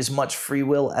trying to give you as much free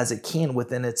will as it can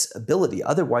within its ability.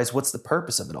 Otherwise, what's the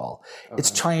purpose of it all?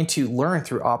 It's trying to learn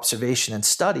through observation and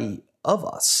study of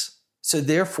us. So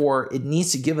therefore, it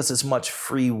needs to give us as much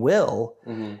free will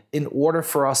in order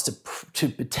for us to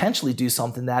potentially do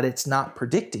something that it's not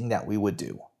predicting that we would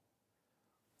do.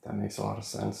 That makes a lot of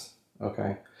sense.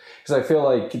 Okay. Because I feel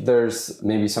like there's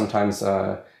maybe sometimes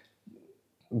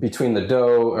between the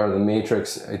dough or the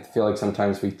matrix, I feel like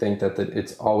sometimes we think that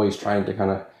it's always trying to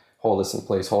kind of hold us in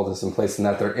place, and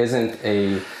that there isn't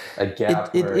a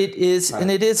gap. It is, and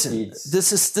it isn't.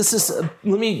 This is.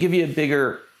 Let me give you a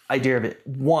bigger idea of it.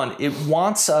 One, it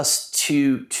wants us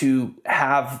to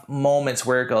have moments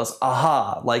where it goes,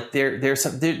 aha, like there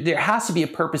has to be a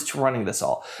purpose to running this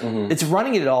all. It's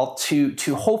running it all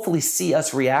to hopefully see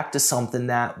us react to something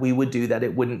that we would do that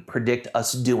it wouldn't predict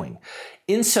us doing.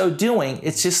 In so doing,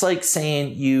 it's just like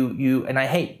saying you and I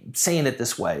hate saying it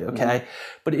this way, okay?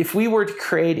 But if we were to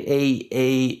create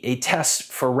a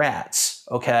test for rats,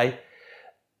 okay?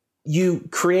 You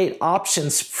create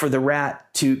options for the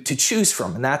rat to choose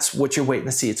from, and that's what you're waiting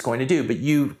to see it's going to do. But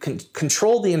you can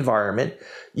control the environment,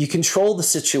 you control the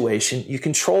situation, you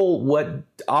control what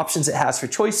options it has for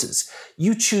choices.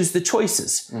 You choose the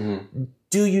choices.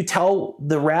 Do you tell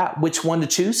the rat which one to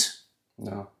choose?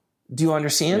 No. Do you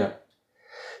understand? Yeah.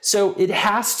 So it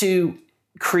has to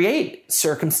create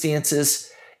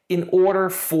circumstances in order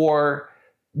for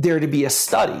there to be a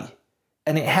study.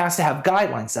 And it has to have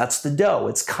guidelines. That's the dough.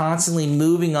 It's constantly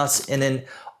moving us in an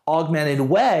augmented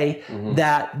way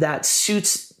that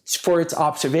suits for its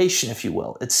observation, if you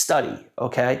will, its study,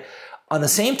 okay? On the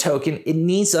same token, it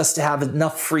needs us to have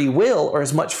enough free will, or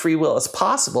as much free will as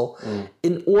possible,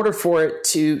 in order for it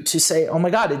to say, oh my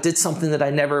God, it did something that I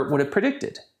never would have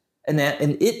predicted. And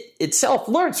it itself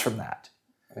learns from that.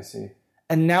 I see.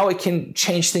 And now it can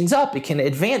change things up. It can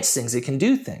advance things. It can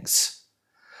do things.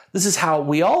 This is how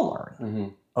we all learn. Mm-hmm.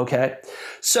 Okay.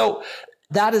 So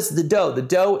that is the dough. The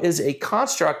dough is a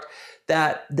construct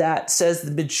that says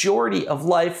the majority of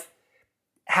life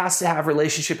has to have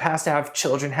relationship, has to have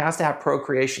children, has to have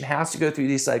procreation, has to go through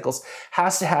these cycles,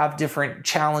 has to have different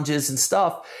challenges and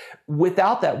stuff.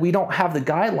 Without that, we don't have the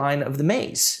guideline of the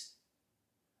maze.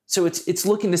 So it's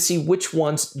looking to see which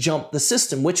ones jump the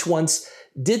system, which ones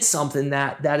did something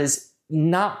that is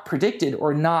not predicted,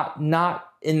 or not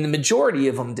in the majority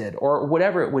of them did, or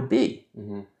whatever it would be.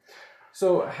 Mm-hmm.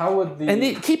 So how would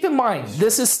keep in mind,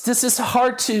 this is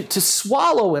hard to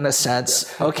swallow in a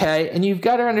sense, okay? And you've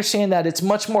got to understand that it's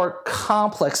much more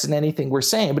complex than anything we're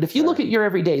saying. But if you look at your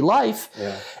everyday life,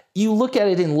 you look at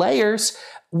it in layers,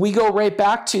 we go right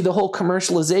back to the whole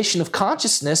commercialization of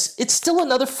consciousness. It's still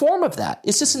another form of that.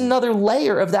 It's just another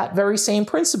layer of that very same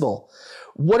principle.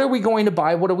 What are we going to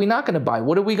buy? What are we not going to buy?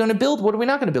 What are we going to build? What are we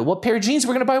not going to build? What pair of jeans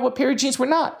we're going to buy? What pair of jeans we're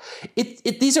not?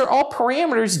 These are all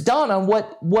parameters done on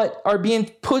what are being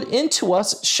put into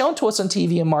us, shown to us on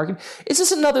TV and marketing. It's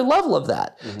just another level of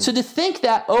that. Mm-hmm. So to think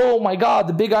that, oh my God,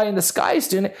 the big eye in the sky is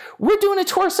doing it, we're doing it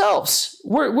to ourselves.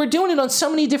 We're doing it on so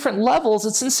many different levels.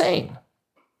 It's insane.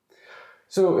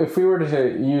 So if we were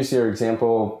to use your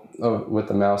example with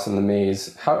the mouse and the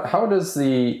maze, how does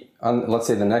let's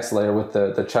say the next layer with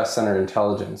the chest center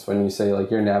intelligence, when you say like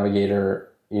your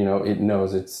navigator, it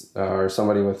knows it's, or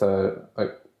somebody with a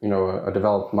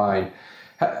developed mind,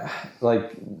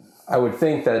 like I would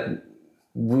think that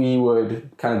we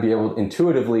would kind of be able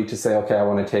intuitively to say,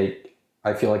 okay,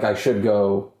 I feel like I should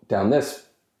go down this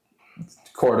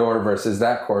corridor versus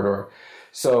that corridor.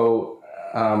 So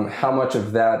how much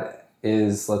of that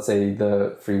is, let's say,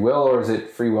 the free will, or is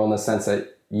it free will in the sense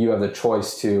that you have the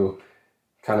choice to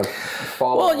kind of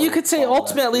follow? Well, you could say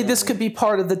ultimately this could be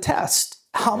part of the test.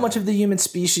 How much of the human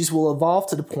species will evolve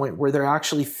to the point where they're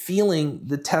actually feeling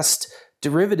the test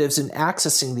derivatives and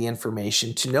accessing the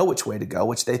information to know which way to go,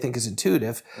 which they think is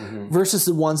intuitive, versus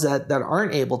the ones that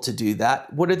aren't able to do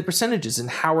that? What are the percentages, and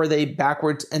how are they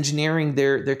backwards engineering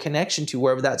their connection to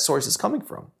wherever that source is coming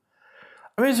from?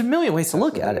 I mean, there's a million ways to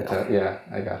look at it. Yeah,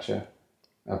 I gotcha.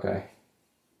 Okay.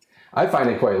 I find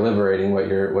it quite liberating what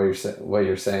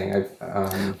you're saying.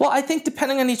 Well, I think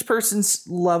depending on each person's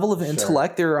level of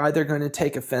intellect, they're either going to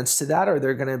take offense to that, or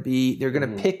they're going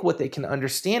to pick what they can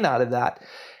understand out of that,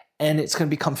 and it's going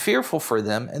to become fearful for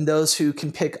them. And those who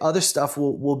can pick other stuff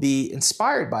will be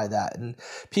inspired by that. And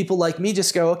people like me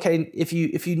just go, okay, if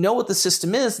you know what the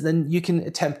system is, then you can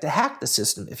attempt to hack the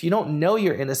system. If you don't know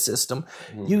you're in a system,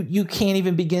 you can't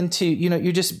even begin to,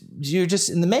 you're just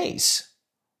in the maze.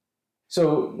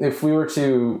 So if we were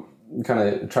to kind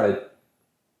of try to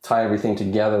tie everything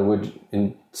together,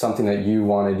 in something that you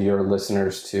wanted your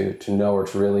listeners to know or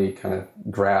to really kind of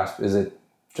grasp, is it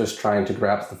just trying to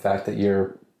grasp the fact that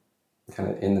you're kind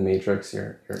of in the matrix,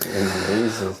 you're in the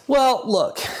maze? Well,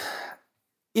 look,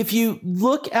 if you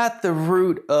look at the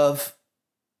root of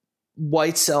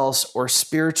white cells or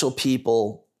spiritual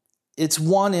people,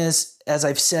 one is, as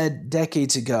I've said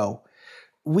decades ago,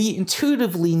 we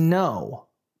intuitively know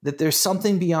that there's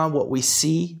something beyond what we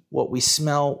see, what we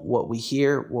smell, what we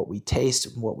hear, what we taste,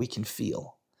 and what we can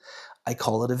feel. I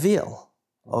call it a veil,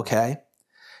 okay?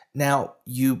 Now,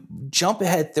 you jump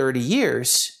ahead 30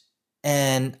 years,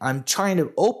 and I'm trying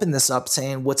to open this up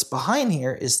saying what's behind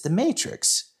here is the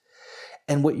matrix.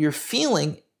 And what you're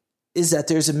feeling is that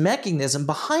there's a mechanism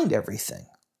behind everything.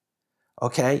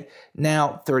 Okay.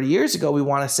 Now, 30 years ago, we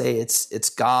want to say it's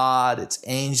God, it's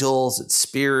angels, it's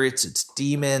spirits, it's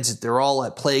demons. They're all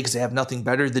at play because they have nothing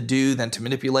better to do than to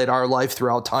manipulate our life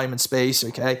throughout time and space.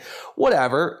 Okay.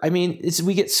 Whatever. I mean, as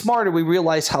we get smarter, we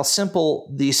realize how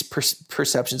simple these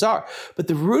perceptions are. But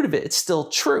the root of it, it's still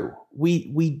true.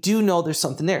 We do know there's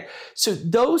something there. So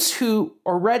those who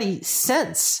already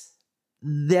sense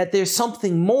that there's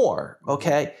something more,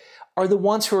 okay, are the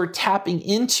ones who are tapping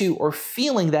into or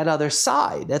feeling that other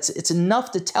side. It's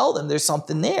enough to tell them there's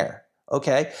something there,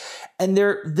 okay? And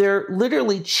they're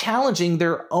literally challenging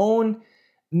their own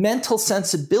mental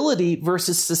sensibility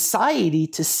versus society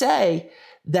to say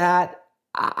that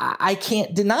I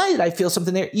can't deny that I feel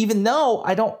something there, even though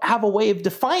I don't have a way of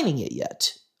defining it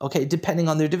yet, okay, depending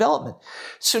on their development.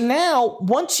 So now,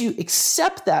 once you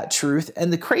accept that truth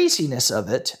and the craziness of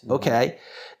it, okay,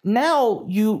 now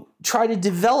you try to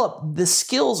develop the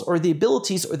skills or the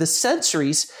abilities or the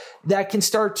sensories that can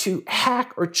start to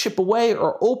hack or chip away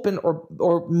or open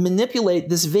or manipulate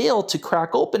this veil to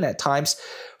crack open at times.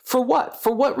 For what?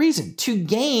 For what reason? To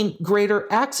gain greater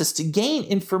access, to gain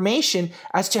information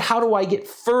as to how do I get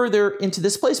further into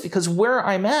this place? Because where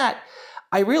I'm at,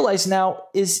 I realize now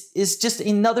is just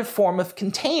another form of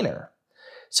container.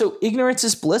 So ignorance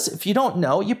is bliss. If you don't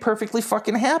know, you're perfectly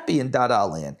fucking happy in Dada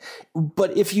land.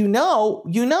 But if you know,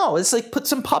 you know. It's like put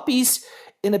some puppies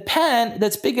in a pen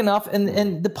that's big enough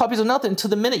and the puppies are nothing until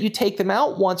the minute you take them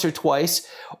out once or twice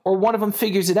or one of them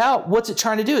figures it out. What's it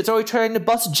trying to do? It's always trying to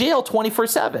bust jail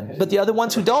 24/7. But the other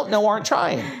ones who don't know aren't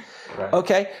trying. Right.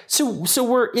 Okay, so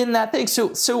we're in that thing.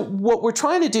 So what we're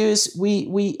trying to do is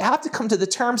we have to come to the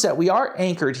terms that we are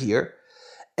anchored here,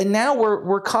 and now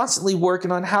we're constantly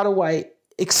working on how do I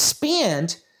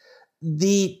expand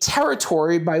the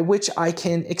territory by which I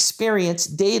can experience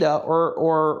data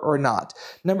or not.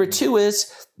 Number two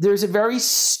is there's a very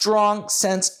strong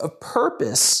sense of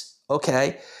purpose,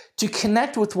 okay, to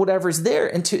connect with whatever's there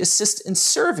and to assist in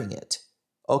serving it,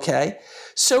 okay?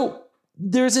 So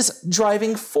there's this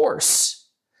driving force.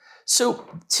 So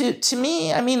to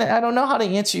me, I mean, I don't know how to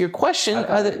answer your question. You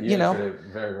answered it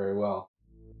very, very well.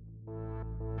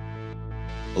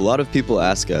 A lot of people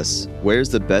ask us, where's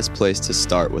the best place to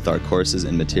start with our courses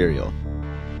and material?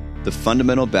 The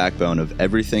fundamental backbone of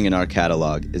everything in our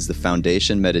catalog is the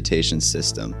Foundation Meditation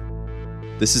System.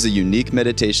 This is a unique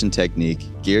meditation technique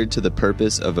geared to the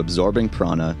purpose of absorbing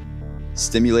prana,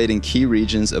 stimulating key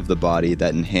regions of the body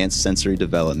that enhance sensory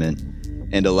development,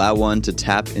 and allow one to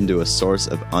tap into a source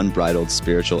of unbridled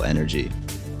spiritual energy.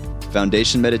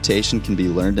 Foundation meditation can be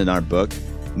learned in our book,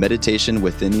 Meditation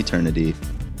Within Eternity,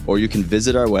 or you can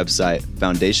visit our website,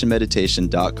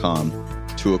 foundationmeditation.com,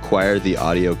 to acquire the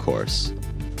audio course.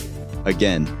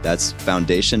 Again, that's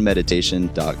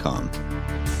foundationmeditation.com.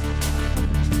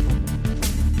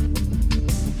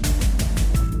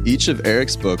 Each of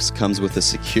Eric's books comes with a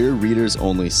secure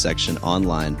readers-only section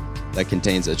online that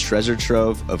contains a treasure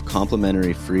trove of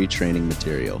complimentary free training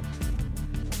material.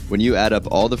 When you add up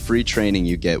all the free training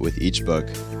you get with each book,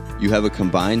 you have a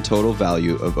combined total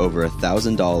value of over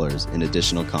 $1,000 in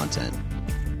additional content.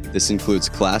 This includes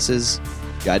classes,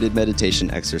 guided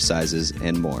meditation exercises,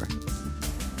 and more.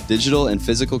 Digital and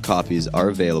physical copies are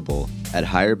available at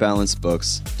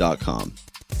higherbalancebooks.com.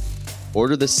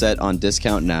 Order the set on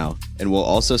discount now, and we'll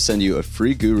also send you a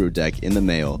free guru deck in the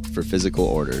mail for physical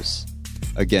orders.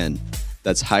 Again,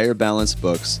 that's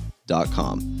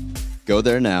higherbalancebooks.com. Go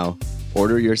there now,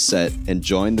 order your set, and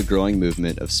join the growing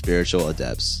movement of spiritual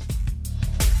adepts.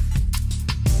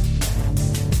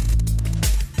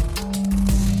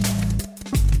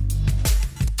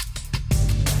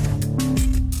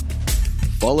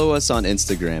 Follow us on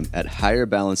Instagram at Higher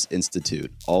Balance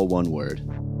Institute, all one word.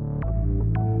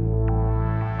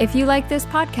 If you like this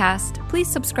podcast, please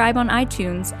subscribe on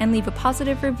iTunes and leave a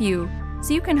positive review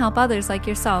so you can help others like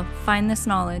yourself find this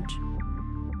knowledge.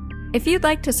 If you'd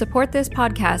like to support this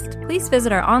podcast, please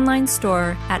visit our online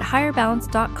store at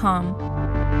higherbalance.com.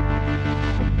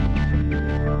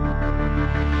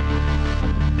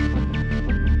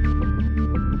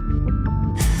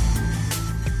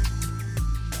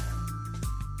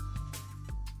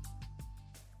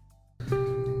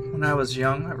 When I was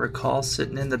young, I recall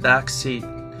sitting in the back seat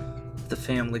of the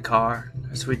family car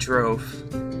as we drove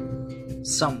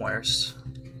somewheres,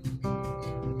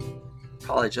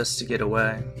 probably just to get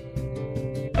away.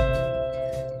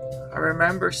 I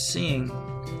remember seeing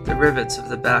the rivets of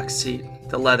the back seat,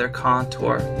 the leather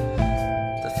contour,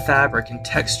 the fabric and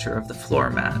texture of the floor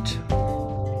mat.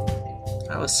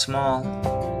 I was small.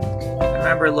 I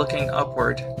remember looking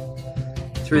upward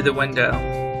through the window,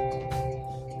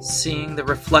 seeing the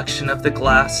reflection of the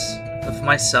glass of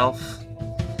myself,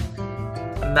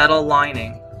 a metal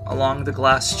lining along the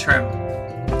glass trim.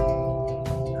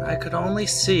 I could only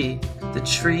see the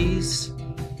trees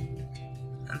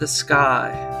and the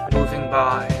sky moving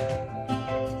by.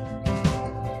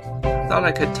 I thought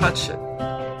I could touch it,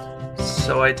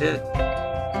 so I did,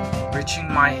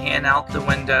 reaching my hand out the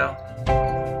window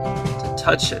to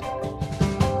touch it.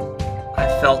 I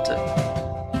felt it.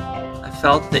 I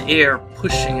felt the air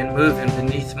pushing and moving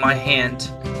beneath my hand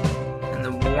and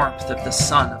the warmth of the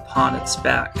sun upon its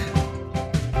back.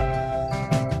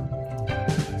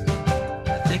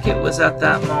 I think it was at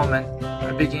that moment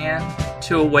I began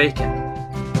to awaken,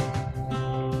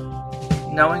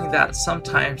 knowing that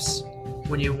sometimes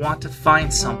when you want to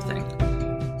find something,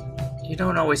 you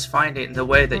don't always find it in the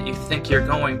way that you think you're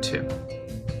going to.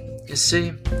 You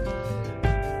see,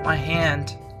 my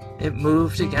hand, it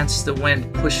moved against the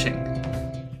wind, pushing,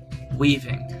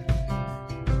 weaving,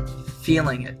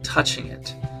 feeling it, touching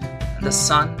it, and the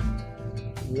sun,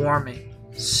 warming,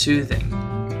 soothing,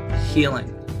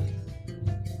 healing.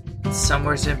 And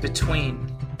somewheres in between,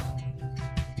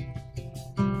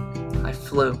 I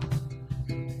flew.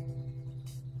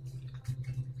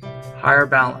 Higher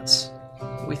balance.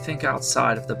 We think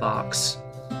outside of the box.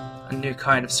 A new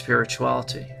kind of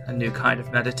spirituality, a new kind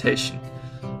of meditation,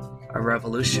 a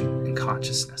revolution in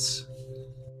consciousness.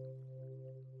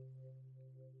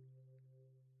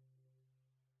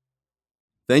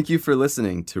 Thank you for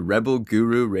listening to Rebel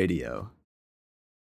Guru Radio.